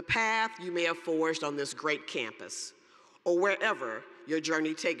 the path you may have forged on this great campus, or wherever your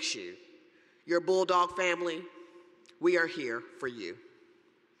journey takes you, your Bulldog family, we are here for you.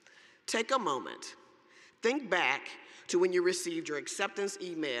 Take a moment. Think back to when you received your acceptance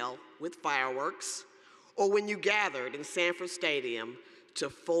email with fireworks, or when you gathered in Sanford Stadium to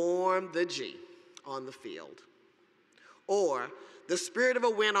form the G on the field. Or the spirit of a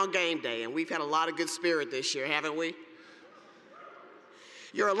win on game day, and we've had a lot of good spirit this year, haven't we?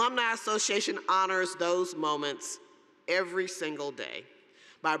 Your Alumni Association honors those moments every single day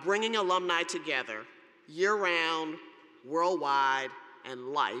by bringing alumni together year-round, worldwide,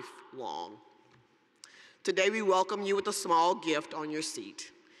 and lifelong. Today we welcome you with a small gift on your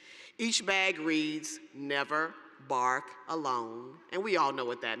seat. Each bag reads, "Never bark alone," and we all know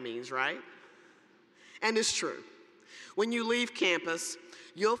what that means, right? And it's true. When you leave campus,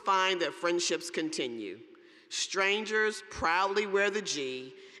 you'll find that friendships continue. Strangers proudly wear the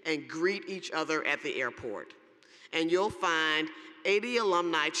G and greet each other at the airport. And you'll find 80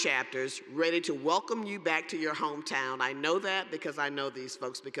 alumni chapters ready to welcome you back to your hometown. I know that because I know these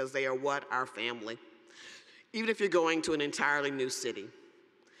folks, because they are what? Our family. Even if you're going to an entirely new city.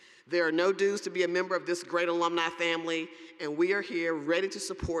 There are no dues to be a member of this great alumni family, and we are here ready to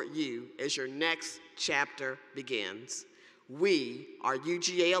support you as your next chapter begins. We are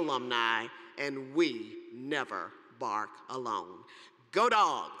UGA alumni, and we never bark alone. Go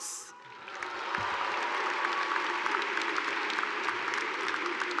Dogs!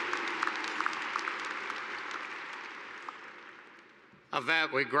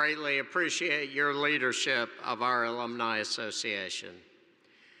 Yvette, we greatly appreciate your leadership of our Alumni Association.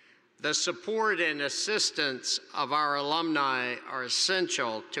 The support and assistance of our alumni are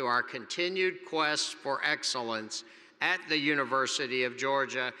essential to our continued quest for excellence at the University of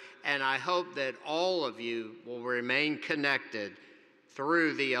Georgia, and I hope that all of you will remain connected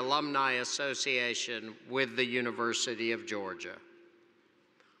through the Alumni Association with the University of Georgia.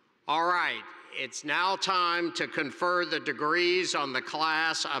 All right, it's now time to confer the degrees on the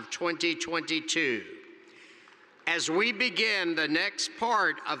class of 2022. As we begin the next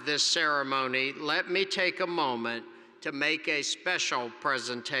part of this ceremony, let me take a moment to make a special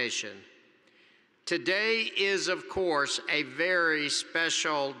presentation. Today is, of course, a very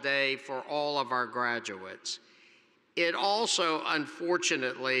special day for all of our graduates. It also,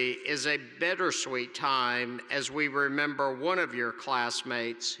 unfortunately, is a bittersweet time as we remember one of your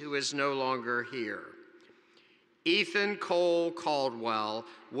classmates who is no longer here. Ethan Cole Caldwell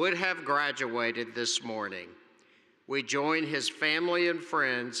would have graduated this morning. We join his family and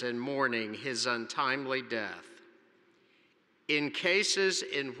friends in mourning his untimely death. In cases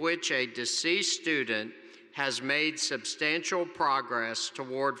in which a deceased student has made substantial progress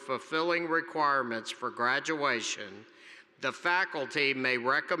toward fulfilling requirements for graduation, the faculty may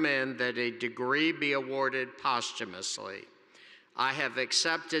recommend that a degree be awarded posthumously. I have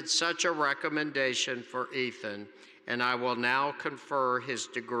accepted such a recommendation for Ethan, and I will now confer his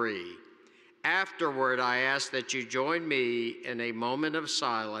degree. Afterward, I ask that you join me in a moment of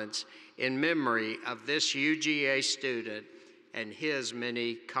silence in memory of this UGA student and his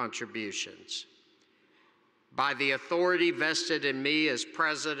many contributions. By the authority vested in me as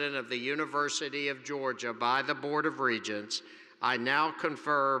president of the University of Georgia by the Board of Regents, I now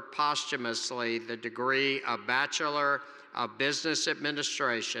confer posthumously the degree of Bachelor of Business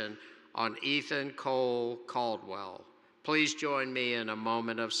Administration on Ethan Cole Caldwell. Please join me in a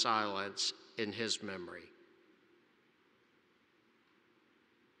moment of silence in his memory.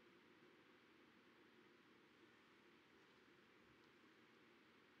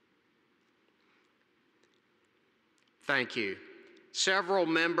 Thank you. Several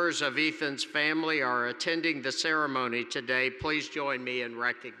members of Ethan's family are attending the ceremony today. Please join me in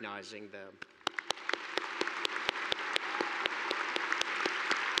recognizing them.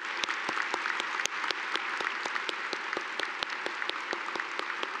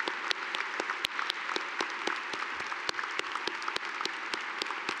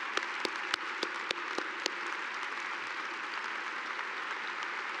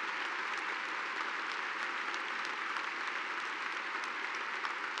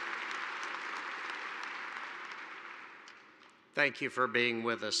 Thank you for being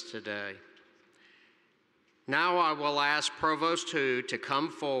with us today. Now I will ask Provost Hu to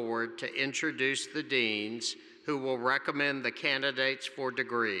come forward to introduce the deans who will recommend the candidates for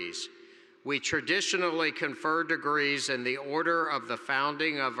degrees. We traditionally confer degrees in the order of the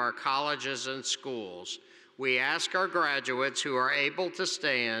founding of our colleges and schools. We ask our graduates who are able to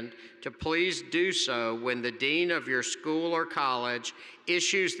stand to please do so when the dean of your school or college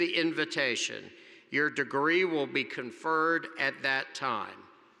issues the invitation. Your degree will be conferred at that time.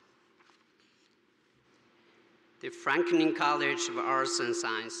 The Franklin College of Arts and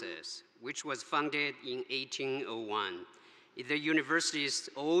Sciences, which was founded in 1801, is the university's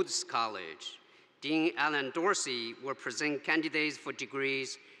oldest college. Dean Alan Dorsey will present candidates for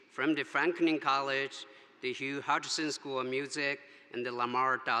degrees from the Franklin College, the Hugh Hodgson School of Music, and the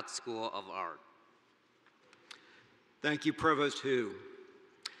Lamar Dodd School of Art. Thank you, Provost Hu.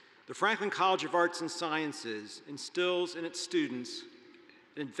 The Franklin College of Arts and Sciences instills in its students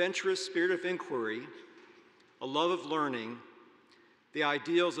an adventurous spirit of inquiry, a love of learning, the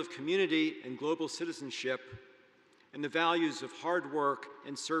ideals of community and global citizenship, and the values of hard work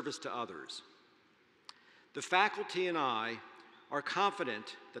and service to others. The faculty and I are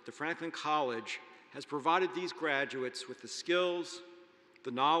confident that the Franklin College has provided these graduates with the skills,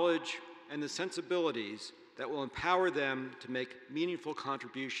 the knowledge, and the sensibilities that will empower them to make meaningful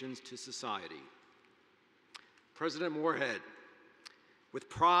contributions to society. President Morehead, with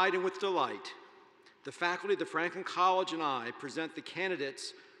pride and with delight, the faculty of the Franklin College and I present the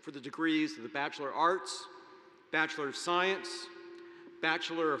candidates for the degrees of the Bachelor of Arts, Bachelor of Science,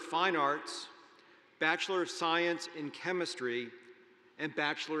 Bachelor of Fine Arts, Bachelor of Science in Chemistry, and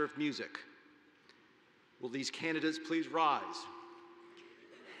Bachelor of Music. Will these candidates please rise?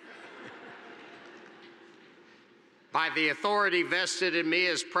 By the authority vested in me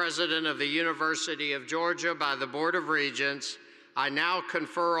as President of the University of Georgia by the Board of Regents, I now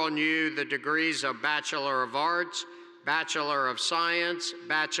confer on you the degrees of Bachelor of Arts, Bachelor of Science,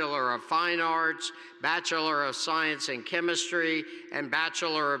 Bachelor of Fine Arts, Bachelor of Science in Chemistry, and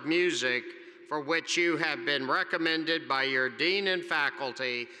Bachelor of Music, for which you have been recommended by your dean and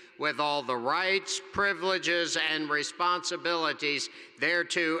faculty with all the rights, privileges, and responsibilities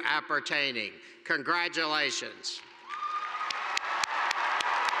thereto appertaining. Congratulations.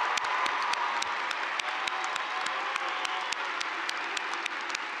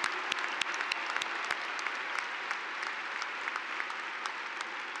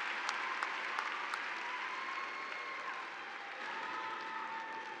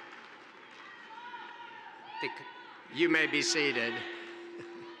 You may be seated.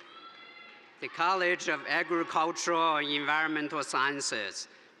 The College of Agricultural and Environmental Sciences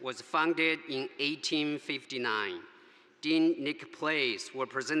was founded in 1859. Dean Nick Place will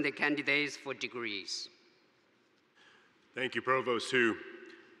present the candidates for degrees. Thank you, Provost Hu.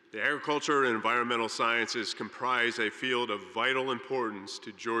 The agriculture and environmental sciences comprise a field of vital importance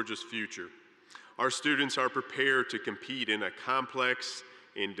to Georgia's future. Our students are prepared to compete in a complex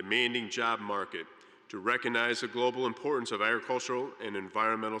and demanding job market, to recognize the global importance of agricultural and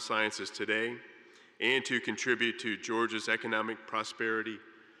environmental sciences today, and to contribute to Georgia's economic prosperity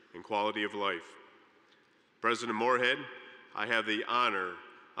and quality of life. President Morehead, I have the honor,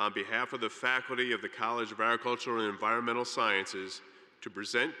 on behalf of the faculty of the College of Agricultural and Environmental Sciences, to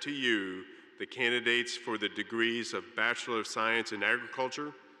present to you the candidates for the degrees of Bachelor of Science in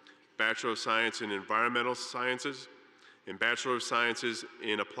Agriculture, Bachelor of Science in Environmental Sciences, and Bachelor of Sciences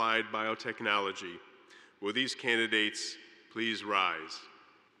in Applied Biotechnology. Will these candidates please rise?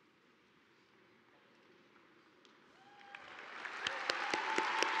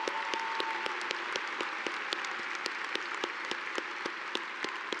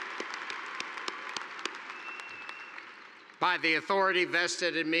 By the authority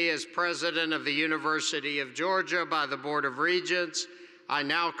vested in me as President of the University of Georgia by the Board of Regents, I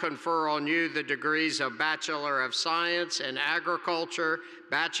now confer on you the degrees of Bachelor of Science in Agriculture,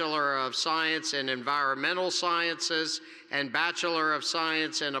 Bachelor of Science in Environmental Sciences, and Bachelor of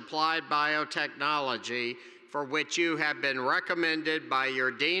Science in Applied Biotechnology, for which you have been recommended by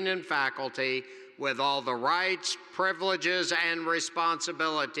your dean and faculty with all the rights, privileges, and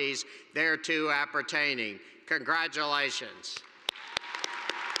responsibilities thereto appertaining. Congratulations.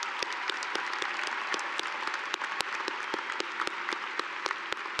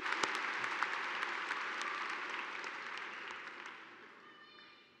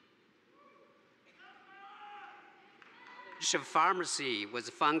 College of Pharmacy was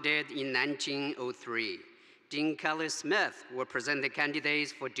founded in 1903. Dean Kelly Smith will present the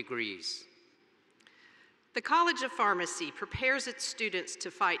candidates for degrees. The College of Pharmacy prepares its students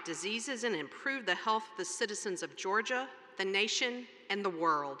to fight diseases and improve the health of the citizens of Georgia, the nation, and the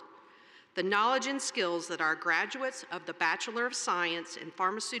world. The knowledge and skills that our graduates of the Bachelor of Science in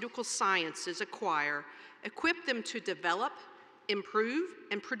Pharmaceutical Sciences acquire equip them to develop, improve,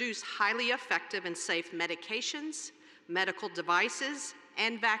 and produce highly effective and safe medications, medical devices,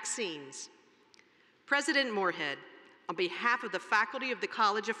 and vaccines. President Morehead, on behalf of the faculty of the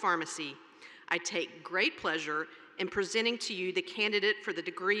College of Pharmacy, I take great pleasure in presenting to you the candidate for the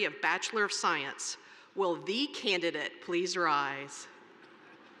degree of Bachelor of Science. Will the candidate please rise?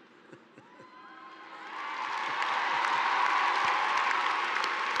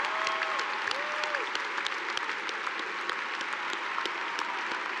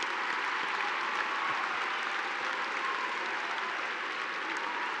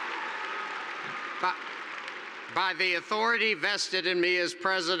 By the authority vested in me as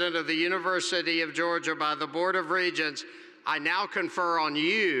President of the University of Georgia by the Board of Regents, I now confer on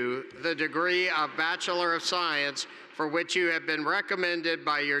you the degree of Bachelor of Science for which you have been recommended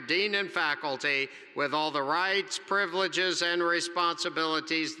by your dean and faculty with all the rights, privileges, and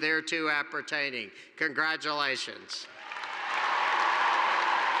responsibilities thereto appertaining. Congratulations.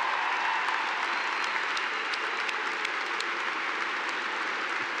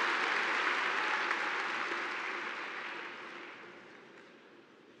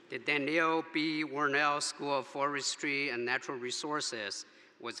 The Daniel B. Warnell School of Forestry and Natural Resources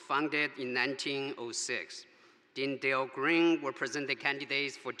was founded in 1906. Dean Dale Green will present the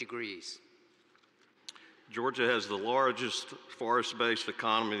candidates for degrees. Georgia has the largest forest-based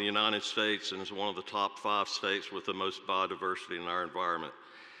economy in the United States and is one of the top 5 states with the most biodiversity in our environment.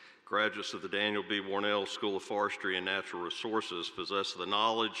 Graduates of the Daniel B. Warnell School of Forestry and Natural Resources possess the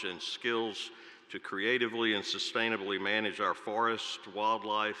knowledge and skills to creatively and sustainably manage our forests,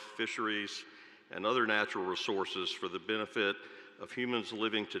 wildlife, fisheries, and other natural resources for the benefit of humans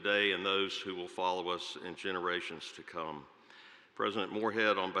living today and those who will follow us in generations to come. President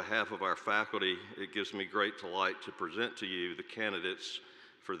Morehead, on behalf of our faculty, it gives me great delight to present to you the candidates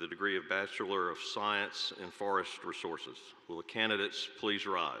for the degree of Bachelor of Science in Forest Resources. Will the candidates please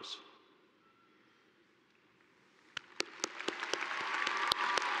rise?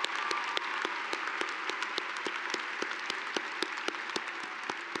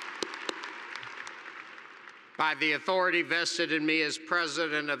 By the authority vested in me as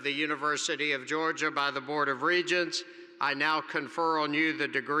President of the University of Georgia by the Board of Regents, I now confer on you the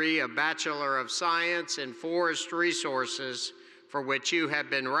degree of Bachelor of Science in Forest Resources for which you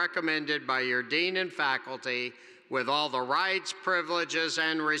have been recommended by your dean and faculty with all the rights, privileges,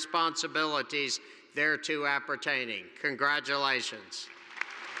 and responsibilities thereto appertaining. Congratulations.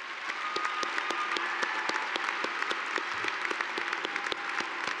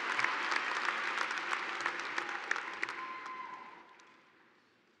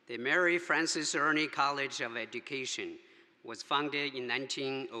 The Mary Frances Ernie College of Education was founded in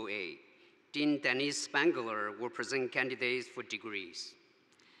 1908. Dean Denise Spangler will present candidates for degrees.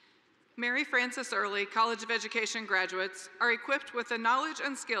 Mary Frances Early College of Education graduates are equipped with the knowledge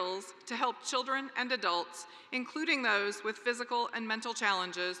and skills to help children and adults, including those with physical and mental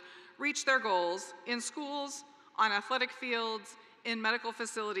challenges, reach their goals in schools, on athletic fields, in medical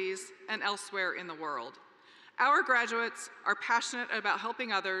facilities, and elsewhere in the world. Our graduates are passionate about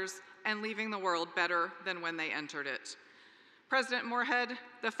helping others and leaving the world better than when they entered it. President Morehead,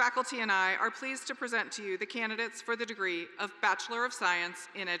 the faculty and I are pleased to present to you the candidates for the degree of Bachelor of Science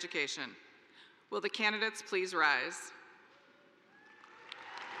in Education. Will the candidates please rise?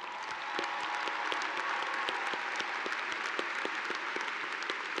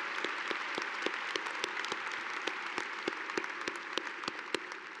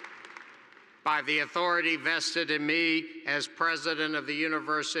 By the authority vested in me as President of the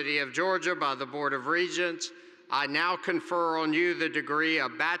University of Georgia by the Board of Regents, I now confer on you the degree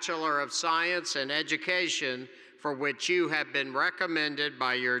of Bachelor of Science in Education for which you have been recommended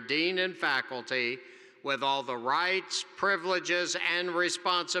by your dean and faculty with all the rights, privileges, and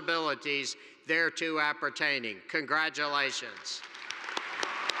responsibilities thereto appertaining. Congratulations.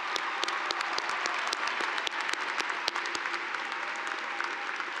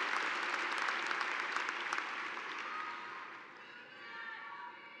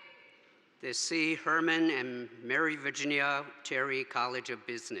 The C. Herman and Mary Virginia Terry College of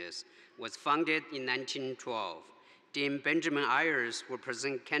Business was founded in 1912. Dean Benjamin Ayers will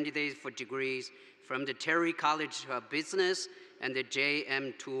present candidates for degrees from the Terry College of Business and the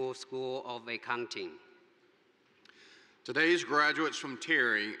J.M. Toole School of Accounting. Today's graduates from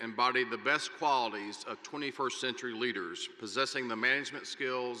Terry embody the best qualities of 21st century leaders, possessing the management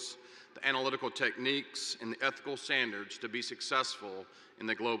skills, the analytical techniques, and the ethical standards to be successful in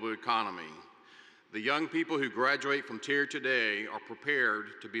the global economy. The young people who graduate from Terry today are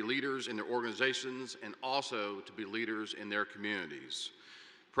prepared to be leaders in their organizations and also to be leaders in their communities.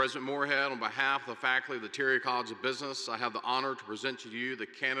 President Morehead, on behalf of the faculty of the Terry College of Business, I have the honor to present to you the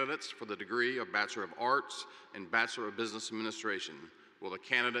candidates for the degree of Bachelor of Arts and Bachelor of Business Administration. Will the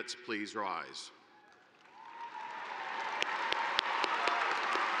candidates please rise?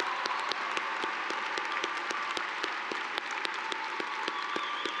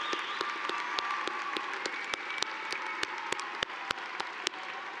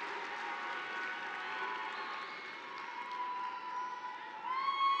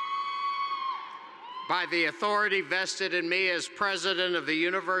 By the authority vested in me as President of the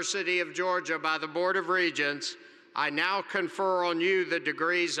University of Georgia by the Board of Regents, I now confer on you the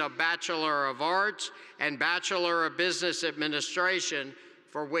degrees of Bachelor of Arts and Bachelor of Business Administration,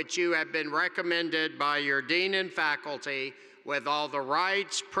 for which you have been recommended by your Dean and faculty, with all the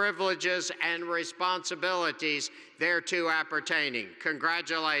rights, privileges, and responsibilities thereto appertaining.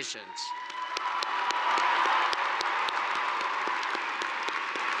 Congratulations.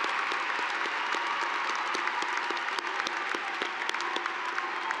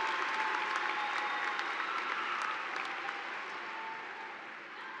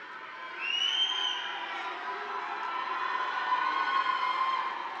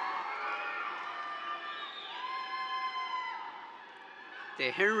 The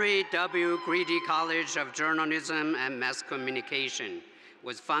Henry W. Grady College of Journalism and Mass Communication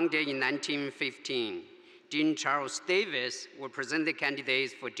was founded in 1915. Dean Charles Davis will present the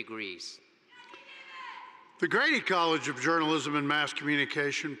candidates for degrees. The Grady College of Journalism and Mass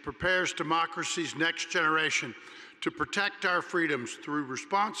Communication prepares democracy's next generation to protect our freedoms through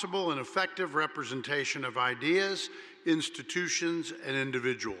responsible and effective representation of ideas, institutions, and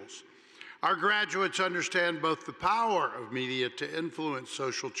individuals. Our graduates understand both the power of media to influence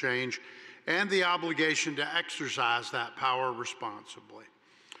social change and the obligation to exercise that power responsibly.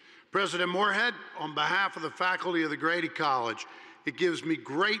 President Morehead, on behalf of the faculty of the Grady College, it gives me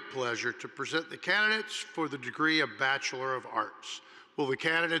great pleasure to present the candidates for the degree of Bachelor of Arts. Will the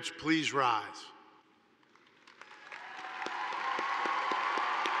candidates please rise?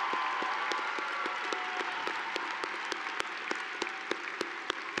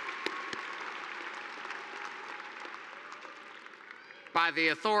 By the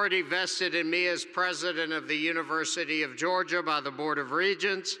authority vested in me as President of the University of Georgia by the Board of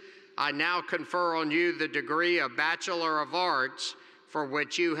Regents, I now confer on you the degree of Bachelor of Arts, for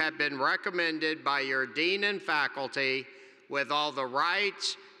which you have been recommended by your Dean and faculty, with all the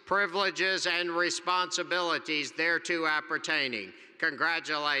rights, privileges, and responsibilities thereto appertaining.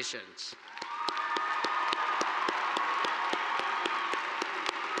 Congratulations.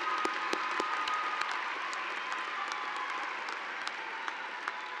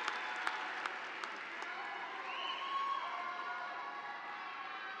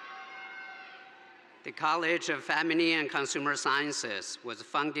 The College of Family and Consumer Sciences was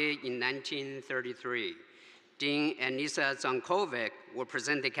founded in 1933. Dean Anissa Zankovic will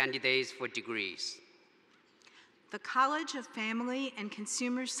present the candidates for degrees. The College of Family and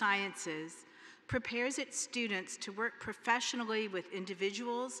Consumer Sciences prepares its students to work professionally with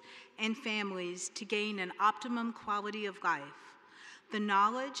individuals and families to gain an optimum quality of life. The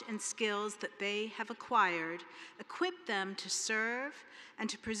knowledge and skills that they have acquired equip them to serve and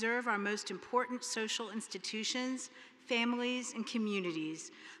to preserve our most important social institutions, families, and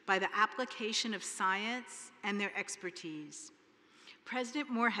communities by the application of science and their expertise. President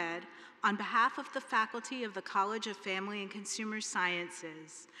Morehead, on behalf of the faculty of the College of Family and Consumer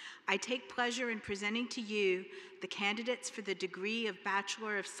Sciences, I take pleasure in presenting to you the candidates for the degree of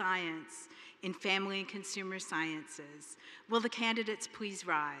Bachelor of Science in Family and Consumer Sciences. Will the candidates please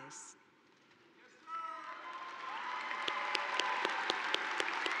rise?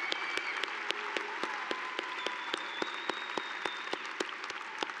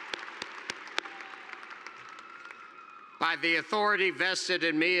 By the authority vested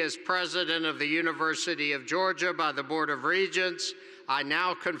in me as President of the University of Georgia by the Board of Regents, I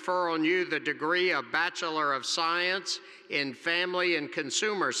now confer on you the degree of Bachelor of Science in Family and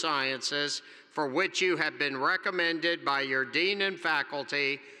Consumer Sciences, for which you have been recommended by your Dean and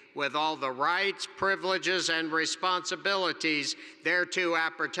faculty, with all the rights, privileges, and responsibilities thereto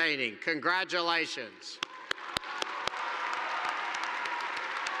appertaining. Congratulations.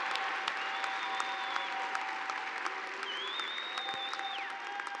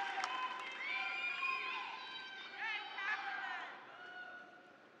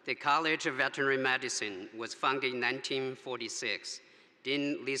 The College of Veterinary Medicine was founded in 1946.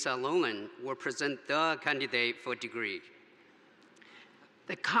 Dean Lisa Lolan will present the candidate for degree.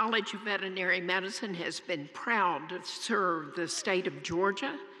 The College of Veterinary Medicine has been proud to serve the state of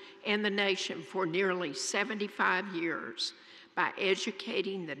Georgia and the nation for nearly 75 years by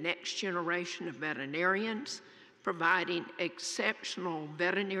educating the next generation of veterinarians, providing exceptional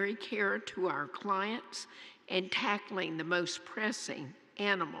veterinary care to our clients, and tackling the most pressing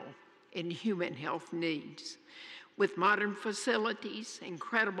animal and human health needs. With modern facilities,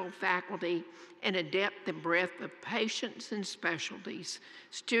 incredible faculty, and a depth and breadth of patients and specialties,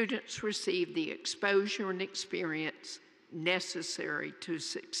 students receive the exposure and experience necessary to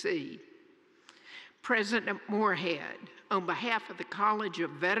succeed. President Morehead, on behalf of the College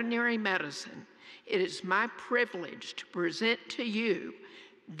of Veterinary Medicine, it is my privilege to present to you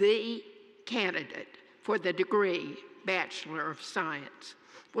the candidate for the degree Bachelor of Science.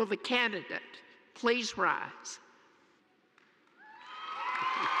 Will the candidate please rise?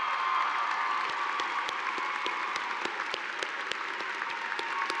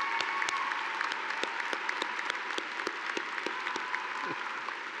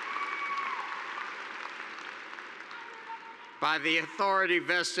 By the authority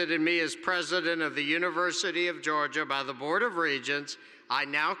vested in me as President of the University of Georgia by the Board of Regents, I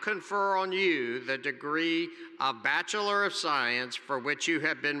now confer on you the degree of Bachelor of Science for which you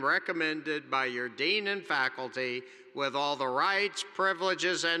have been recommended by your Dean and faculty with all the rights,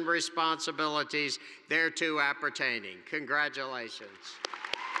 privileges, and responsibilities thereto appertaining. Congratulations.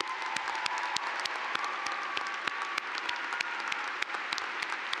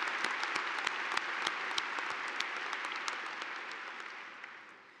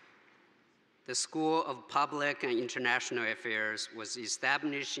 The School of Public and International Affairs was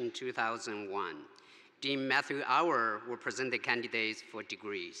established in 2001. Dean Matthew Auer will present the candidates for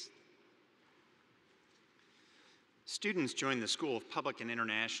degrees. Students join the School of Public and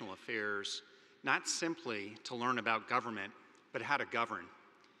International Affairs not simply to learn about government, but how to govern.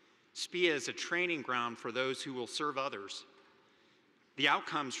 SPIA is a training ground for those who will serve others. The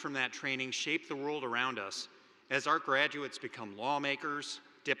outcomes from that training shape the world around us as our graduates become lawmakers,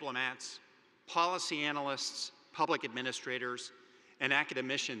 diplomats, policy analysts, public administrators, and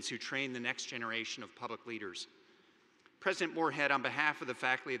academicians who train the next generation of public leaders. President Morehead, on behalf of the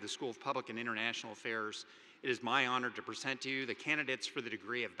faculty of the School of Public and International Affairs, it is my honor to present to you the candidates for the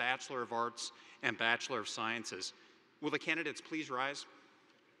degree of Bachelor of Arts and Bachelor of Sciences. Will the candidates please rise?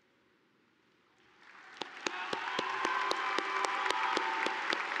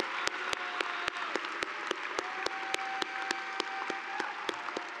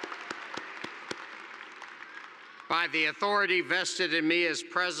 By the authority vested in me as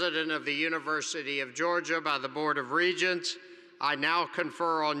President of the University of Georgia by the Board of Regents, I now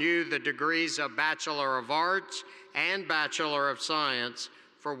confer on you the degrees of Bachelor of Arts and Bachelor of Science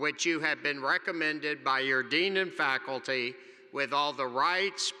for which you have been recommended by your Dean and faculty with all the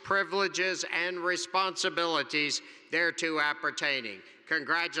rights, privileges, and responsibilities thereto appertaining.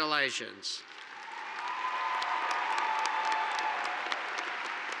 Congratulations.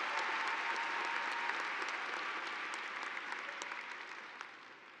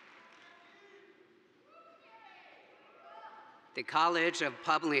 The College of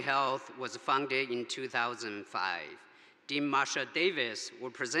Public Health was founded in 2005. Dean Marsha Davis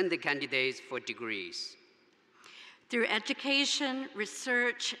will present the candidates for degrees. Through education,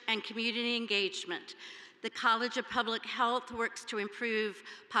 research, and community engagement, the College of Public Health works to improve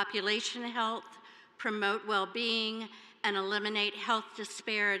population health, promote well-being, and eliminate health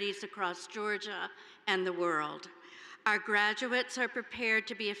disparities across Georgia and the world. Our graduates are prepared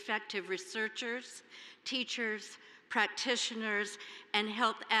to be effective researchers, teachers, practitioners, and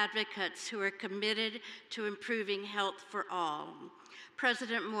health advocates who are committed to improving health for all.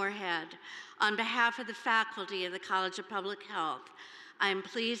 President Morehead, on behalf of the faculty of the College of Public Health, I am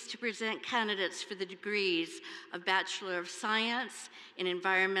pleased to present candidates for the degrees of Bachelor of Science in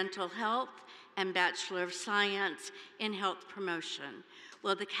Environmental Health and Bachelor of Science in Health Promotion.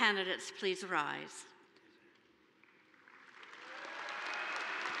 Will the candidates please rise?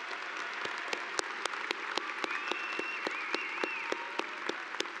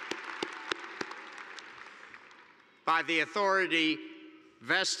 By the authority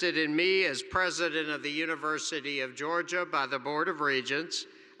vested in me as President of the University of Georgia by the Board of Regents,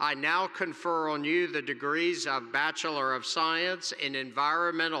 I now confer on you the degrees of Bachelor of Science in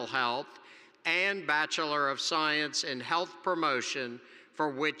Environmental Health and Bachelor of Science in Health Promotion for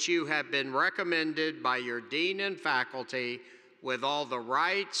which you have been recommended by your Dean and faculty with all the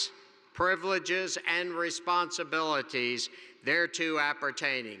rights, privileges, and responsibilities thereto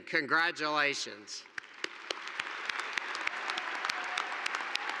appertaining. Congratulations.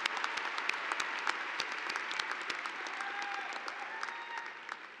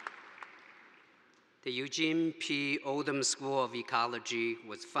 The Eugene P. Oldham School of Ecology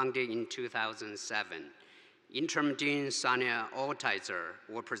was founded in 2007. Interim Dean Sonia Altizer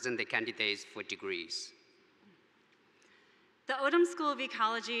will present the candidates for degrees. The Odom School of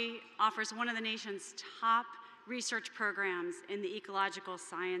Ecology offers one of the nation's top research programs in the ecological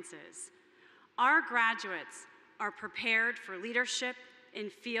sciences. Our graduates are prepared for leadership in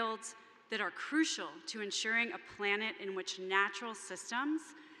fields that are crucial to ensuring a planet in which natural systems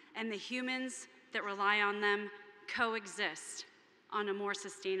and the humans that rely on them coexist on a more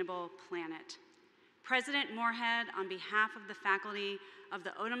sustainable planet. President Morehead, on behalf of the faculty of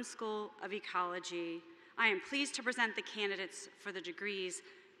the Odom School of Ecology, I am pleased to present the candidates for the degrees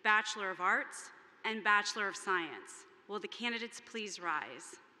Bachelor of Arts and Bachelor of Science. Will the candidates please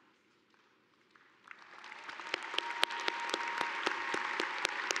rise?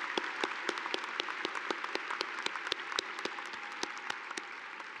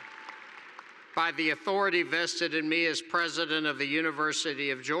 By the authority vested in me as President of the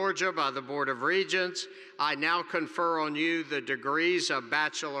University of Georgia by the Board of Regents, I now confer on you the degrees of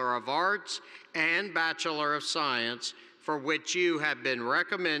Bachelor of Arts and Bachelor of Science for which you have been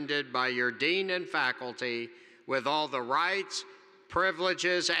recommended by your dean and faculty with all the rights,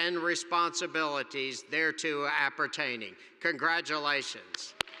 privileges, and responsibilities thereto appertaining.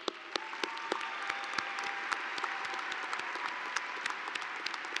 Congratulations.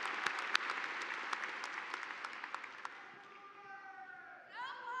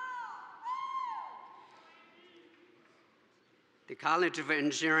 The College of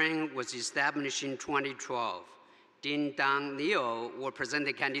Engineering was established in 2012. Dean Don Leo will present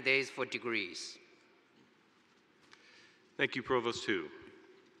the candidates for degrees. Thank you, Provost Hu.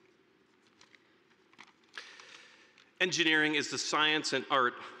 Engineering is the science and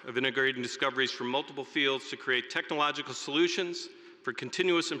art of integrating discoveries from multiple fields to create technological solutions for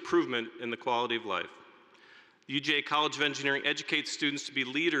continuous improvement in the quality of life. The UGA College of Engineering educates students to be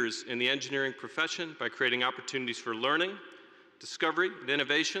leaders in the engineering profession by creating opportunities for learning, discovery, and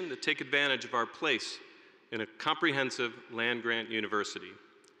innovation that take advantage of our place in a comprehensive land-grant university.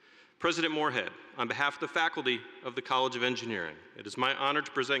 President Morehead, on behalf of the faculty of the College of Engineering, it is my honor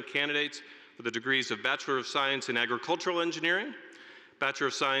to present candidates for the degrees of Bachelor of Science in Agricultural Engineering, Bachelor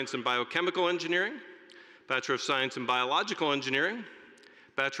of Science in Biochemical Engineering, Bachelor of Science in Biological Engineering,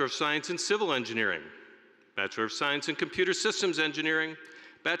 Bachelor of Science in Civil Engineering, Bachelor of Science in Computer Systems Engineering,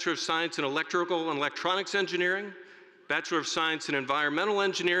 Bachelor of Science in Electrical and Electronics Engineering, Bachelor of Science in Environmental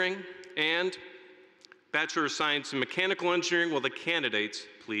Engineering, and Bachelor of Science in Mechanical Engineering. Will the candidates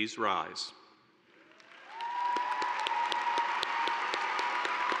please rise?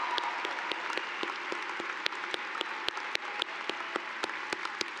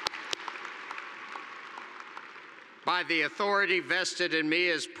 By the authority vested in me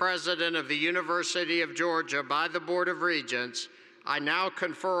as President of the University of Georgia by the Board of Regents, I now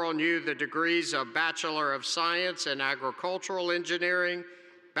confer on you the degrees of Bachelor of Science in Agricultural Engineering,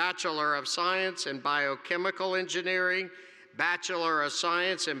 Bachelor of Science in Biochemical Engineering, Bachelor of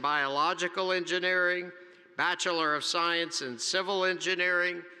Science in Biological Engineering, Bachelor of Science in Civil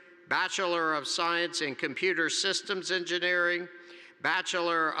Engineering, Bachelor of Science in Computer Systems Engineering,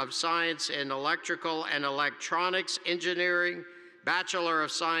 Bachelor of Science in Electrical and Electronics Engineering, Bachelor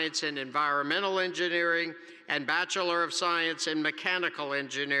of Science in Environmental Engineering, and Bachelor of Science in Mechanical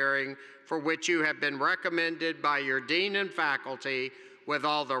Engineering, for which you have been recommended by your dean and faculty with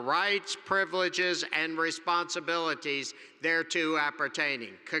all the rights, privileges, and responsibilities thereto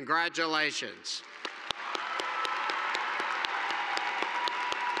appertaining. Congratulations.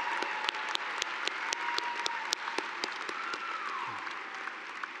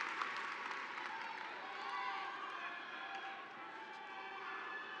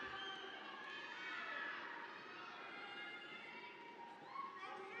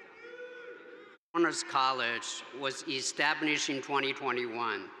 Honors College was established in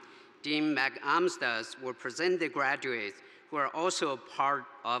 2021. Dean McAmstas will present the graduates who are also a part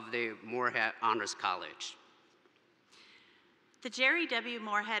of the Morehead Honors College. The Jere W.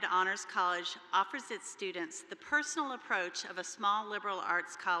 Morehead Honors College offers its students the personal approach of a small liberal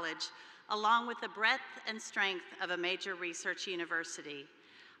arts college, along with the breadth and strength of a major research university.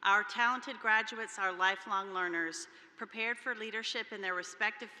 Our talented graduates are lifelong learners, prepared for leadership in their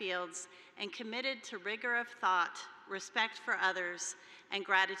respective fields, and committed to rigor of thought, respect for others, and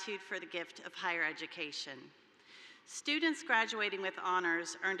gratitude for the gift of higher education. Students graduating with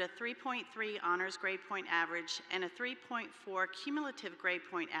honors earned a 3.3 honors grade point average and a 3.4 cumulative grade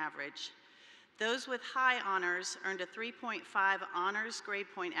point average. Those with high honors earned a 3.5 honors grade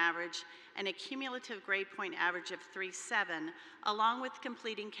point average and a cumulative grade point average of 3.7, along with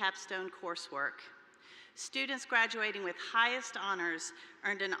completing capstone coursework. Students graduating with highest honors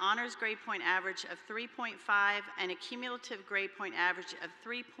earned an honors grade point average of 3.5 and a cumulative grade point average of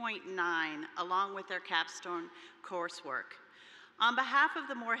 3.9, along with their capstone coursework. On behalf of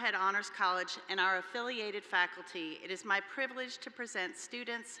the Morehead Honors College and our affiliated faculty, it is my privilege to present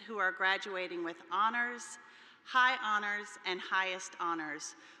students who are graduating with honors, high honors, and highest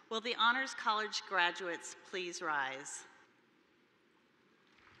honors. Will the Honors College graduates please rise?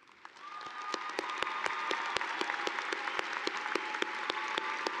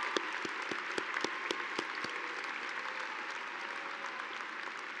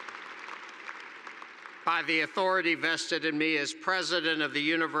 By the authority vested in me as President of the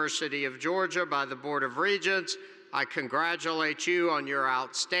University of Georgia by the Board of Regents, I congratulate you on your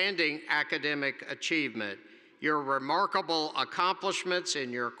outstanding academic achievement. Your remarkable accomplishments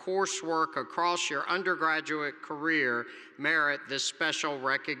in your coursework across your undergraduate career merit this special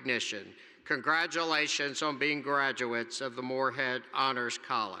recognition. Congratulations on being graduates of the Morehead Honors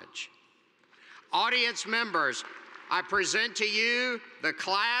College. Audience members, I present to you the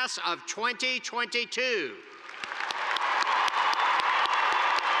class of 2022.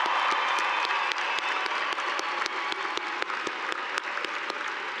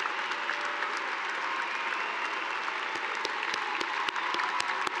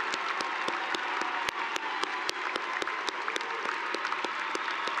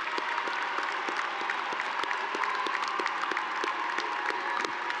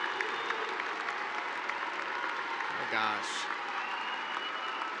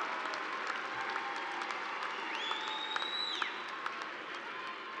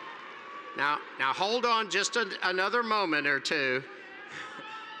 Now hold on just another moment or two.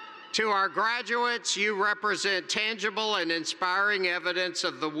 To our graduates, you represent tangible and inspiring evidence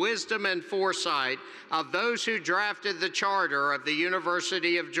of the wisdom and foresight of those who drafted the charter of the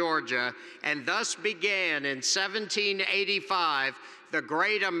University of Georgia and thus began in 1785 the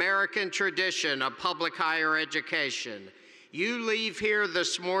great American tradition of public higher education. You leave here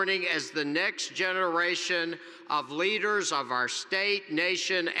this morning as the next generation of leaders of our state,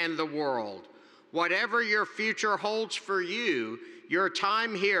 nation, and the world. Whatever your future holds for you, your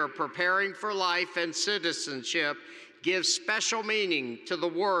time here preparing for life and citizenship gives special meaning to the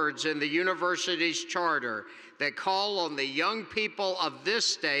words in the university's charter that call on the young people of this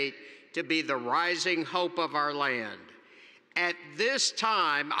state to be the rising hope of our land. At this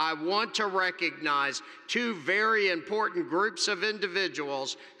time, I want to recognize two very important groups of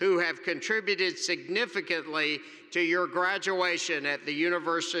individuals who have contributed significantly to your graduation at the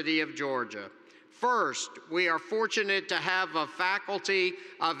University of Georgia. First, we are fortunate to have a faculty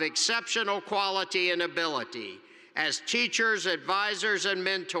of exceptional quality and ability. As teachers, advisors, and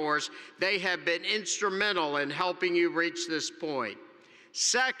mentors, they have been instrumental in helping you reach this point.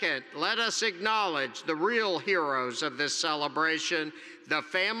 Second, let us acknowledge the real heroes of this celebration, the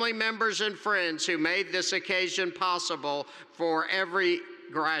family members and friends who made this occasion possible for every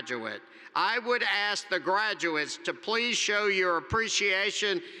graduate. I would ask the graduates to please show your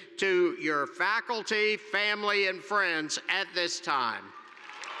appreciation to your faculty, family, and friends at this time.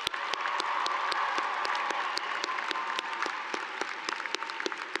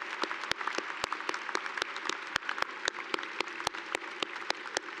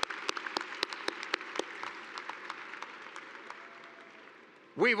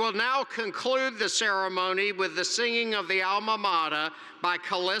 We will now conclude the ceremony with the singing of the Alma Mater by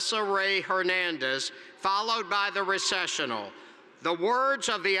Calissa Ray Hernandez, followed by the recessional. The words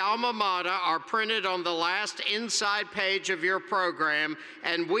of the Alma Mater are printed on the last inside page of your program,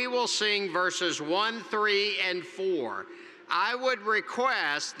 and we will sing verses 1, 3, and 4. I would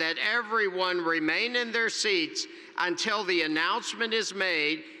request that everyone remain in their seats until the announcement is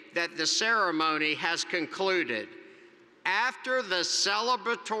made that the ceremony has concluded. After the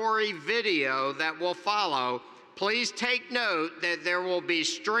celebratory video that will follow, please take note that there will be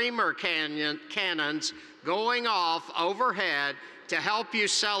streamer cannons going off overhead to help you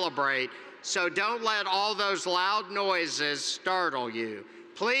celebrate, so don't let all those loud noises startle you.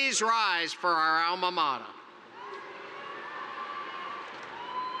 Please rise for our Alma Mater.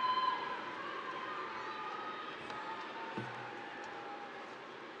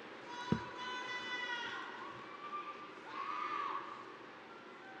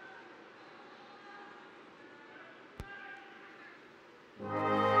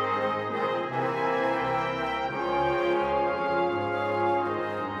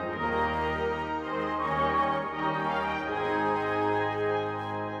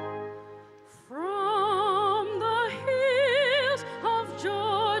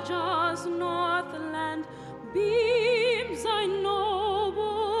 Beams a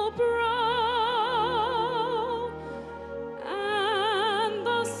noble brow.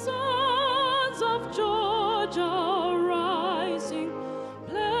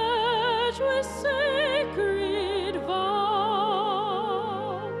 with sacred vow.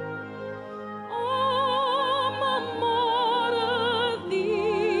 Alma mater,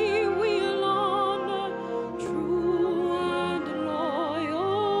 thee we'll honor, true and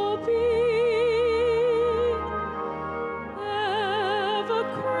loyal be. Ever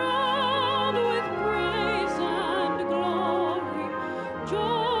crowned with praise and glory,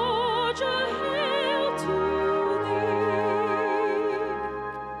 Georgia, hail to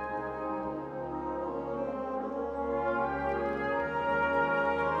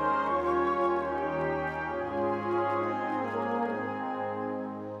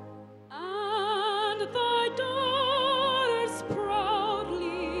and thy daughters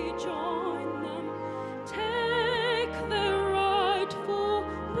proudly join them, take their rightful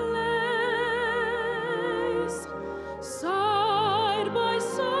place, side by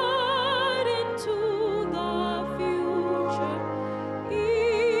side into the future,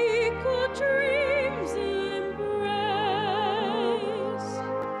 equal dreams embrace.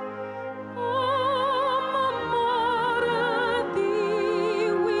 Alma mater,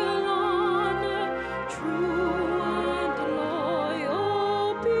 thee we'll honor, true and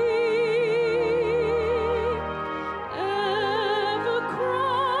loyal be. Ever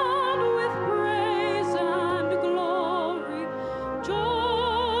crowned with praise and glory,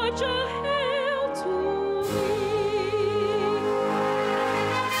 Georgia, hail to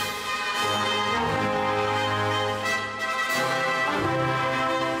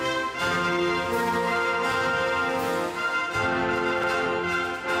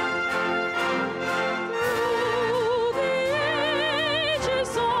Through the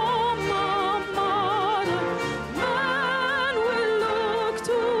ages, alma mater, man will look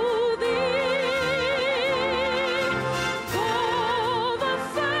to thee. For the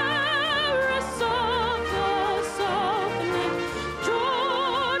fairest of the Southland,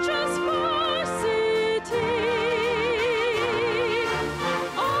 Georgia's varsity.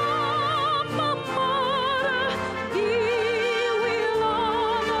 Alma mater, thee we'll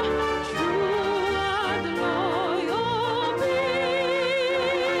honor, true and loyal be.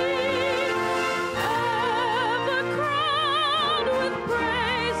 Ever crowned with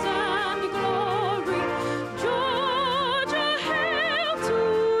praise and glory, Georgia, hail to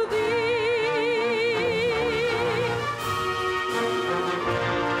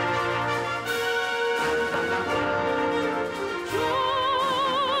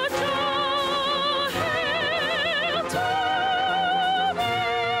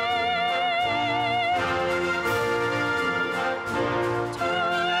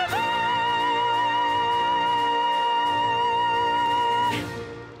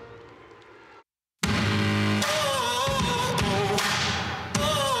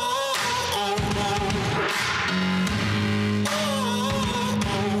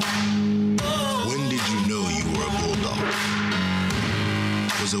When did you know you were a bulldog?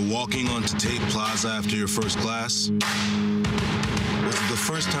 Was it walking onto Tate Plaza after your first class? Was it the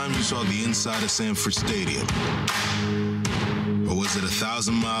first time you saw the inside of Sanford Stadium? Or was it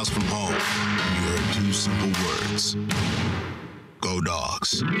 1,000 miles from home and you heard two simple words? Go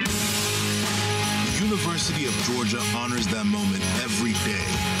Dogs. The University of Georgia honors that moment every day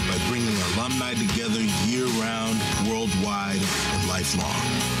by bringing alumni together year-round, worldwide, and lifelong.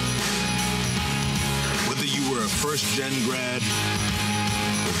 Whether you were a first-gen grad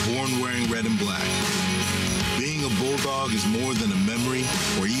or born wearing red and black, being a Bulldog is more than a memory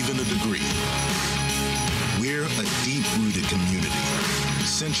or even a degree. We're a deep-rooted community,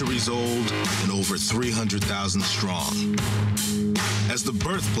 centuries old and over 300,000 strong. As the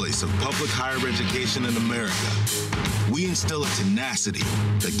birthplace of public higher education in America, we instill a tenacity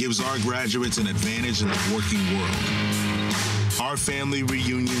that gives our graduates an advantage in the working world. Our family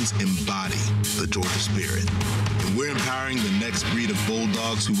reunions embody the Georgia spirit, and we're empowering the next breed of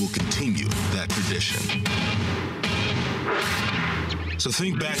Bulldogs who will continue that tradition. So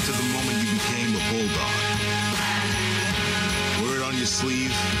think back to the moment you became a Bulldog. Wear it on your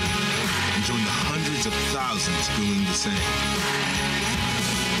sleeve and join the hundreds of thousands doing the same.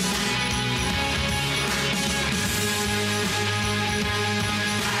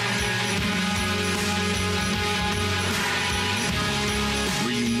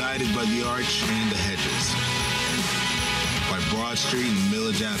 United by the Arch and the Hedges, by Broad Street and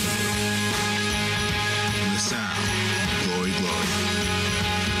Millage Avenue, and the sound, Glory, Glory.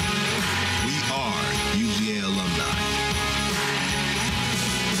 We are UGA alumni.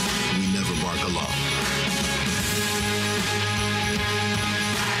 We never bark alone.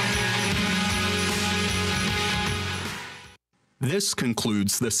 This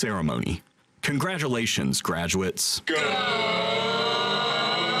concludes the ceremony. Congratulations, graduates. Go!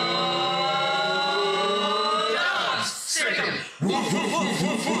 Whoa, whoa,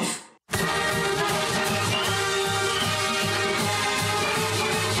 whoa, whoa.